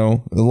 You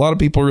know, a lot of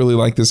people really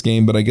like this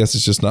game, but I guess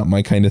it's just not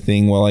my kind of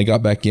thing. Well, I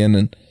got back in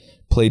and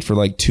played for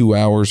like 2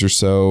 hours or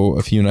so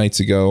a few nights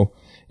ago,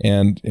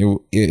 and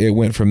it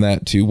went from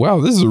that to,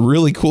 wow, this is a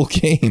really cool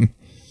game.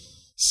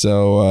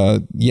 So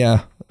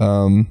yeah.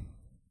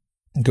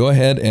 Go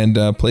ahead and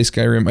play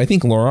Skyrim. I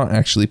think Laurent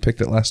actually picked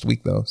it last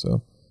week, though.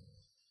 So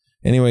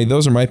anyway,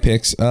 those are my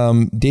picks.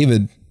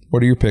 David,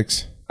 what are your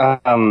picks?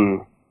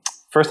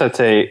 First, I'd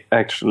say,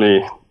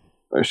 actually, I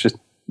was just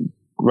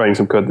writing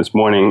some code this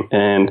morning,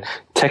 and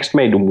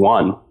TextMate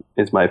 1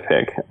 is my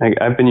pick.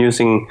 I've been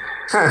using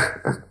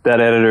that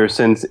editor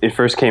since it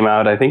first came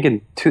out, I think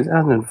in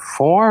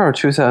 2004 or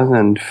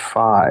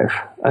 2005.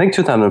 I think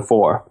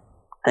 2004.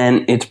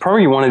 And it's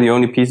probably one of the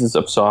only pieces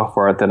of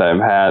software that I've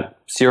had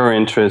zero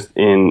interest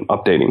in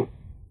updating.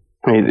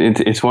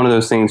 It's one of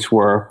those things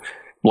where,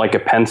 like a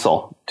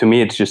pencil, to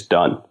me, it's just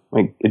done.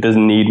 Like, it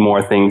doesn't need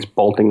more things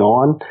bolting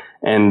on.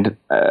 And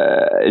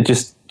it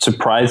just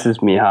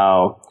surprises me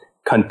how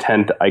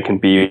content I can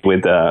be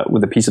with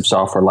a piece of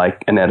software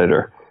like an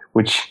editor,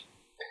 which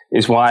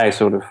is why I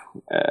sort of,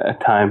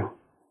 at time,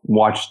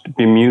 watched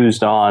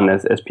bemused on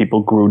as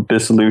people grew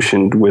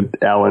disillusioned with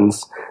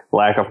Alan's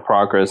lack of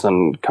progress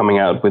and coming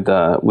out with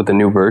a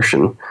new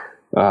version.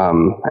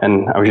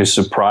 And I was just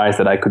surprised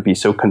that I could be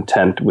so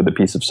content with a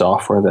piece of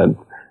software that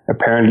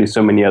apparently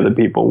so many other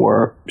people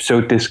were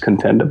so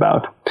discontent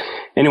about.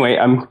 Anyway,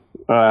 I'm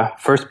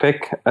first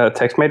pick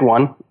TextMate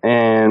 1,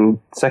 and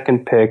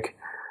second pick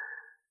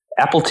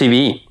Apple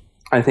TV.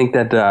 I think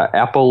that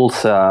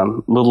Apple's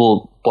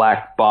little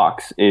black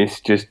box is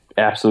just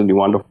absolutely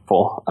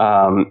wonderful.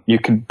 You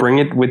could bring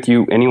it with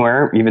you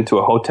anywhere, even to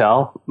a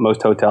hotel.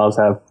 Most hotels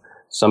have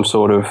some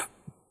sort of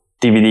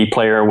DVD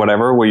player or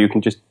whatever, where you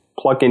can just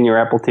plug in your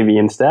Apple TV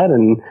instead,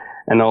 and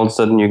all of a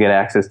sudden you get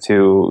access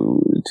to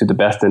the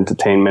best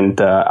entertainment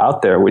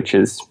out there, which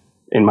is,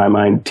 in my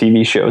mind,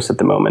 TV shows at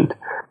the moment.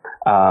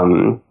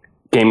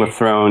 Game of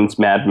Thrones,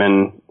 Mad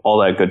Men, all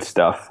that good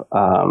stuff.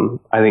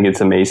 I think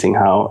it's amazing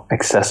how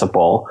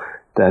accessible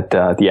that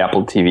the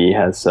Apple TV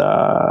has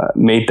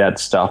made that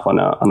stuff on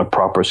a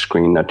proper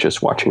screen, not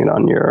just watching it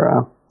on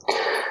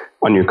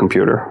your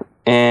computer.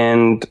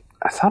 And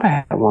I thought I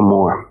had one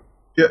more.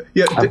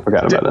 Yeah. I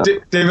forgot about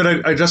that.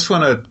 David, I just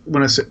want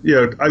to say,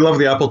 I love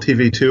the Apple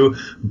TV too,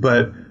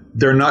 but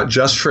they're not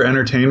just for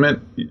entertainment.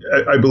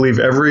 I believe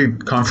every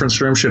conference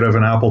room should have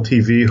an Apple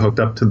TV hooked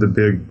up to the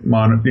big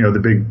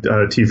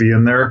TV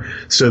in there,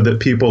 so that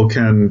people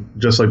can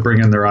just like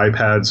bring in their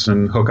iPads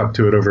and hook up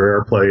to it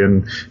over AirPlay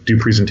and do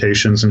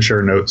presentations and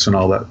share notes and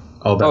all that.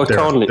 Oh, there.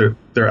 totally.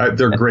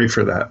 They're great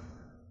for that.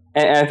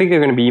 And I think they're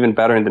going to be even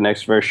better in the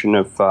next version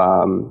of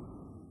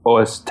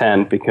OS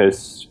 10,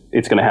 because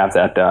it's going to have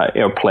that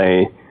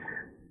AirPlay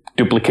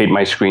duplicate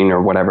my screen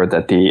or whatever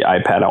that the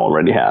iPad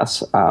already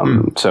has.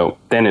 So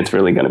then it's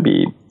really going to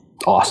be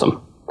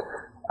awesome.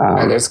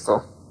 That is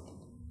cool.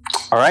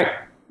 All right.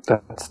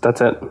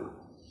 That's it.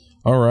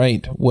 All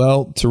right.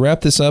 Well, to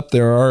wrap this up,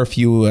 there are a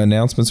few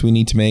announcements we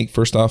need to make.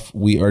 First off,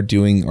 we are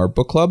doing our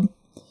book club.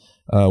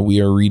 We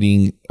are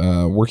reading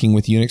Working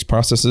with Unix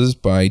Processes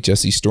by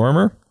Jesse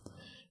Stormer.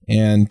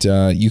 And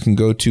you can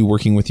go to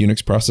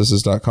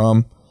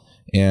workingwithunixprocesses.com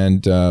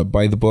and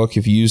buy the book.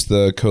 If you use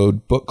the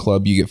code Book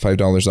Club, you get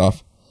 $5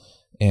 off.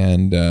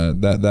 And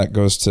that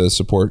goes to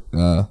support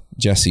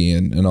Jesse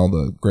and all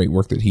the great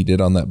work that he did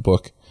on that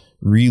book.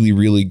 Really,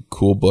 really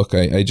cool book.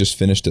 I just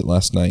finished it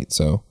last night,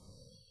 so...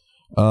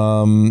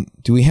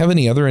 do we have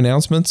any other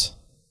announcements?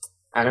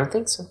 I don't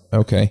think so.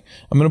 Okay.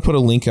 I'm going to put a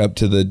link up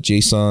to the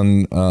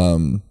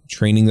JSON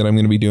training that I'm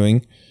going to be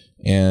doing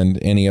and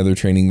any other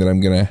training that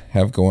I'm going to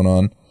have going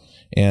on.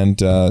 And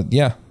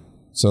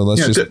so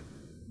let's just...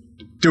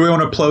 Do we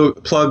want to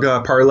plug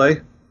Parlay?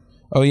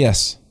 Oh,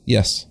 yes.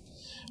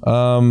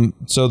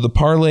 So the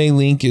Parlay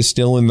link is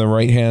still in the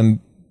right-hand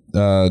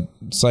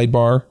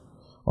sidebar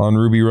on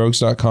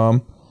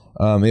rubyrogues.com.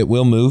 It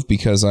will move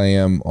because I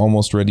am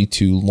almost ready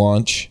to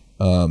launch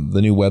the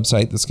new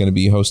website that's going to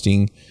be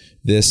hosting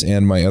this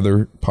and my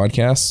other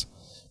podcasts.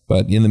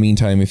 But in the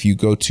meantime, if you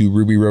go to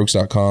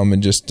rubyrogues.com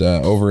and just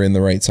over in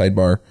the right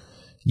sidebar,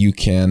 you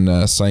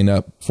can sign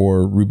up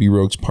for Ruby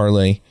Rogues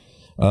Parlay.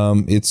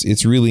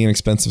 It's really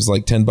inexpensive. It's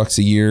like $10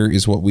 a year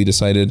is what we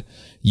decided.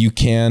 You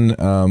can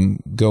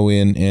go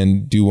in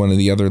and do one of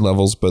the other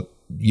levels, but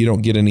you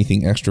don't get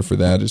anything extra for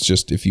that. It's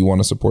just if you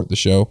want to support the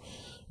show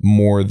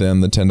more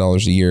than the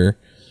 $10 a year.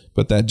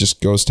 But that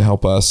just goes to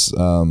help us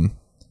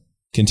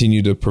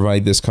continue to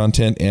provide this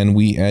content, and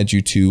we add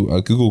you to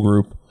a Google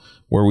group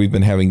where we've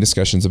been having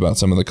discussions about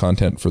some of the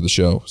content for the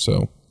show.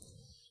 So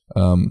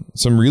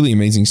some really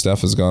amazing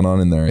stuff has gone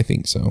on in there, I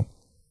think. So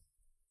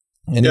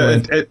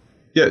anyway.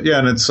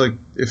 And it's like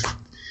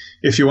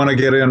if you want to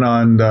get in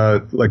on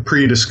like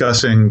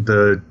pre-discussing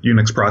the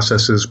Unix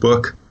Processes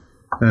book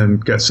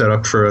and get set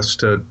up for us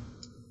to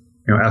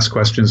ask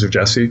questions of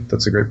Jesse,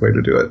 that's a great way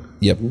to do it.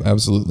 Yep,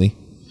 absolutely.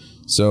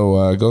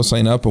 So go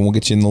sign up and we'll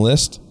get you in the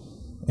list.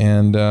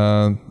 And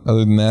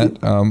other than that,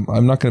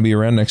 I'm not going to be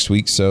around next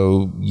week,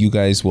 so you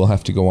guys will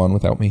have to go on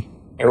without me.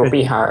 It will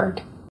be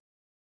hard.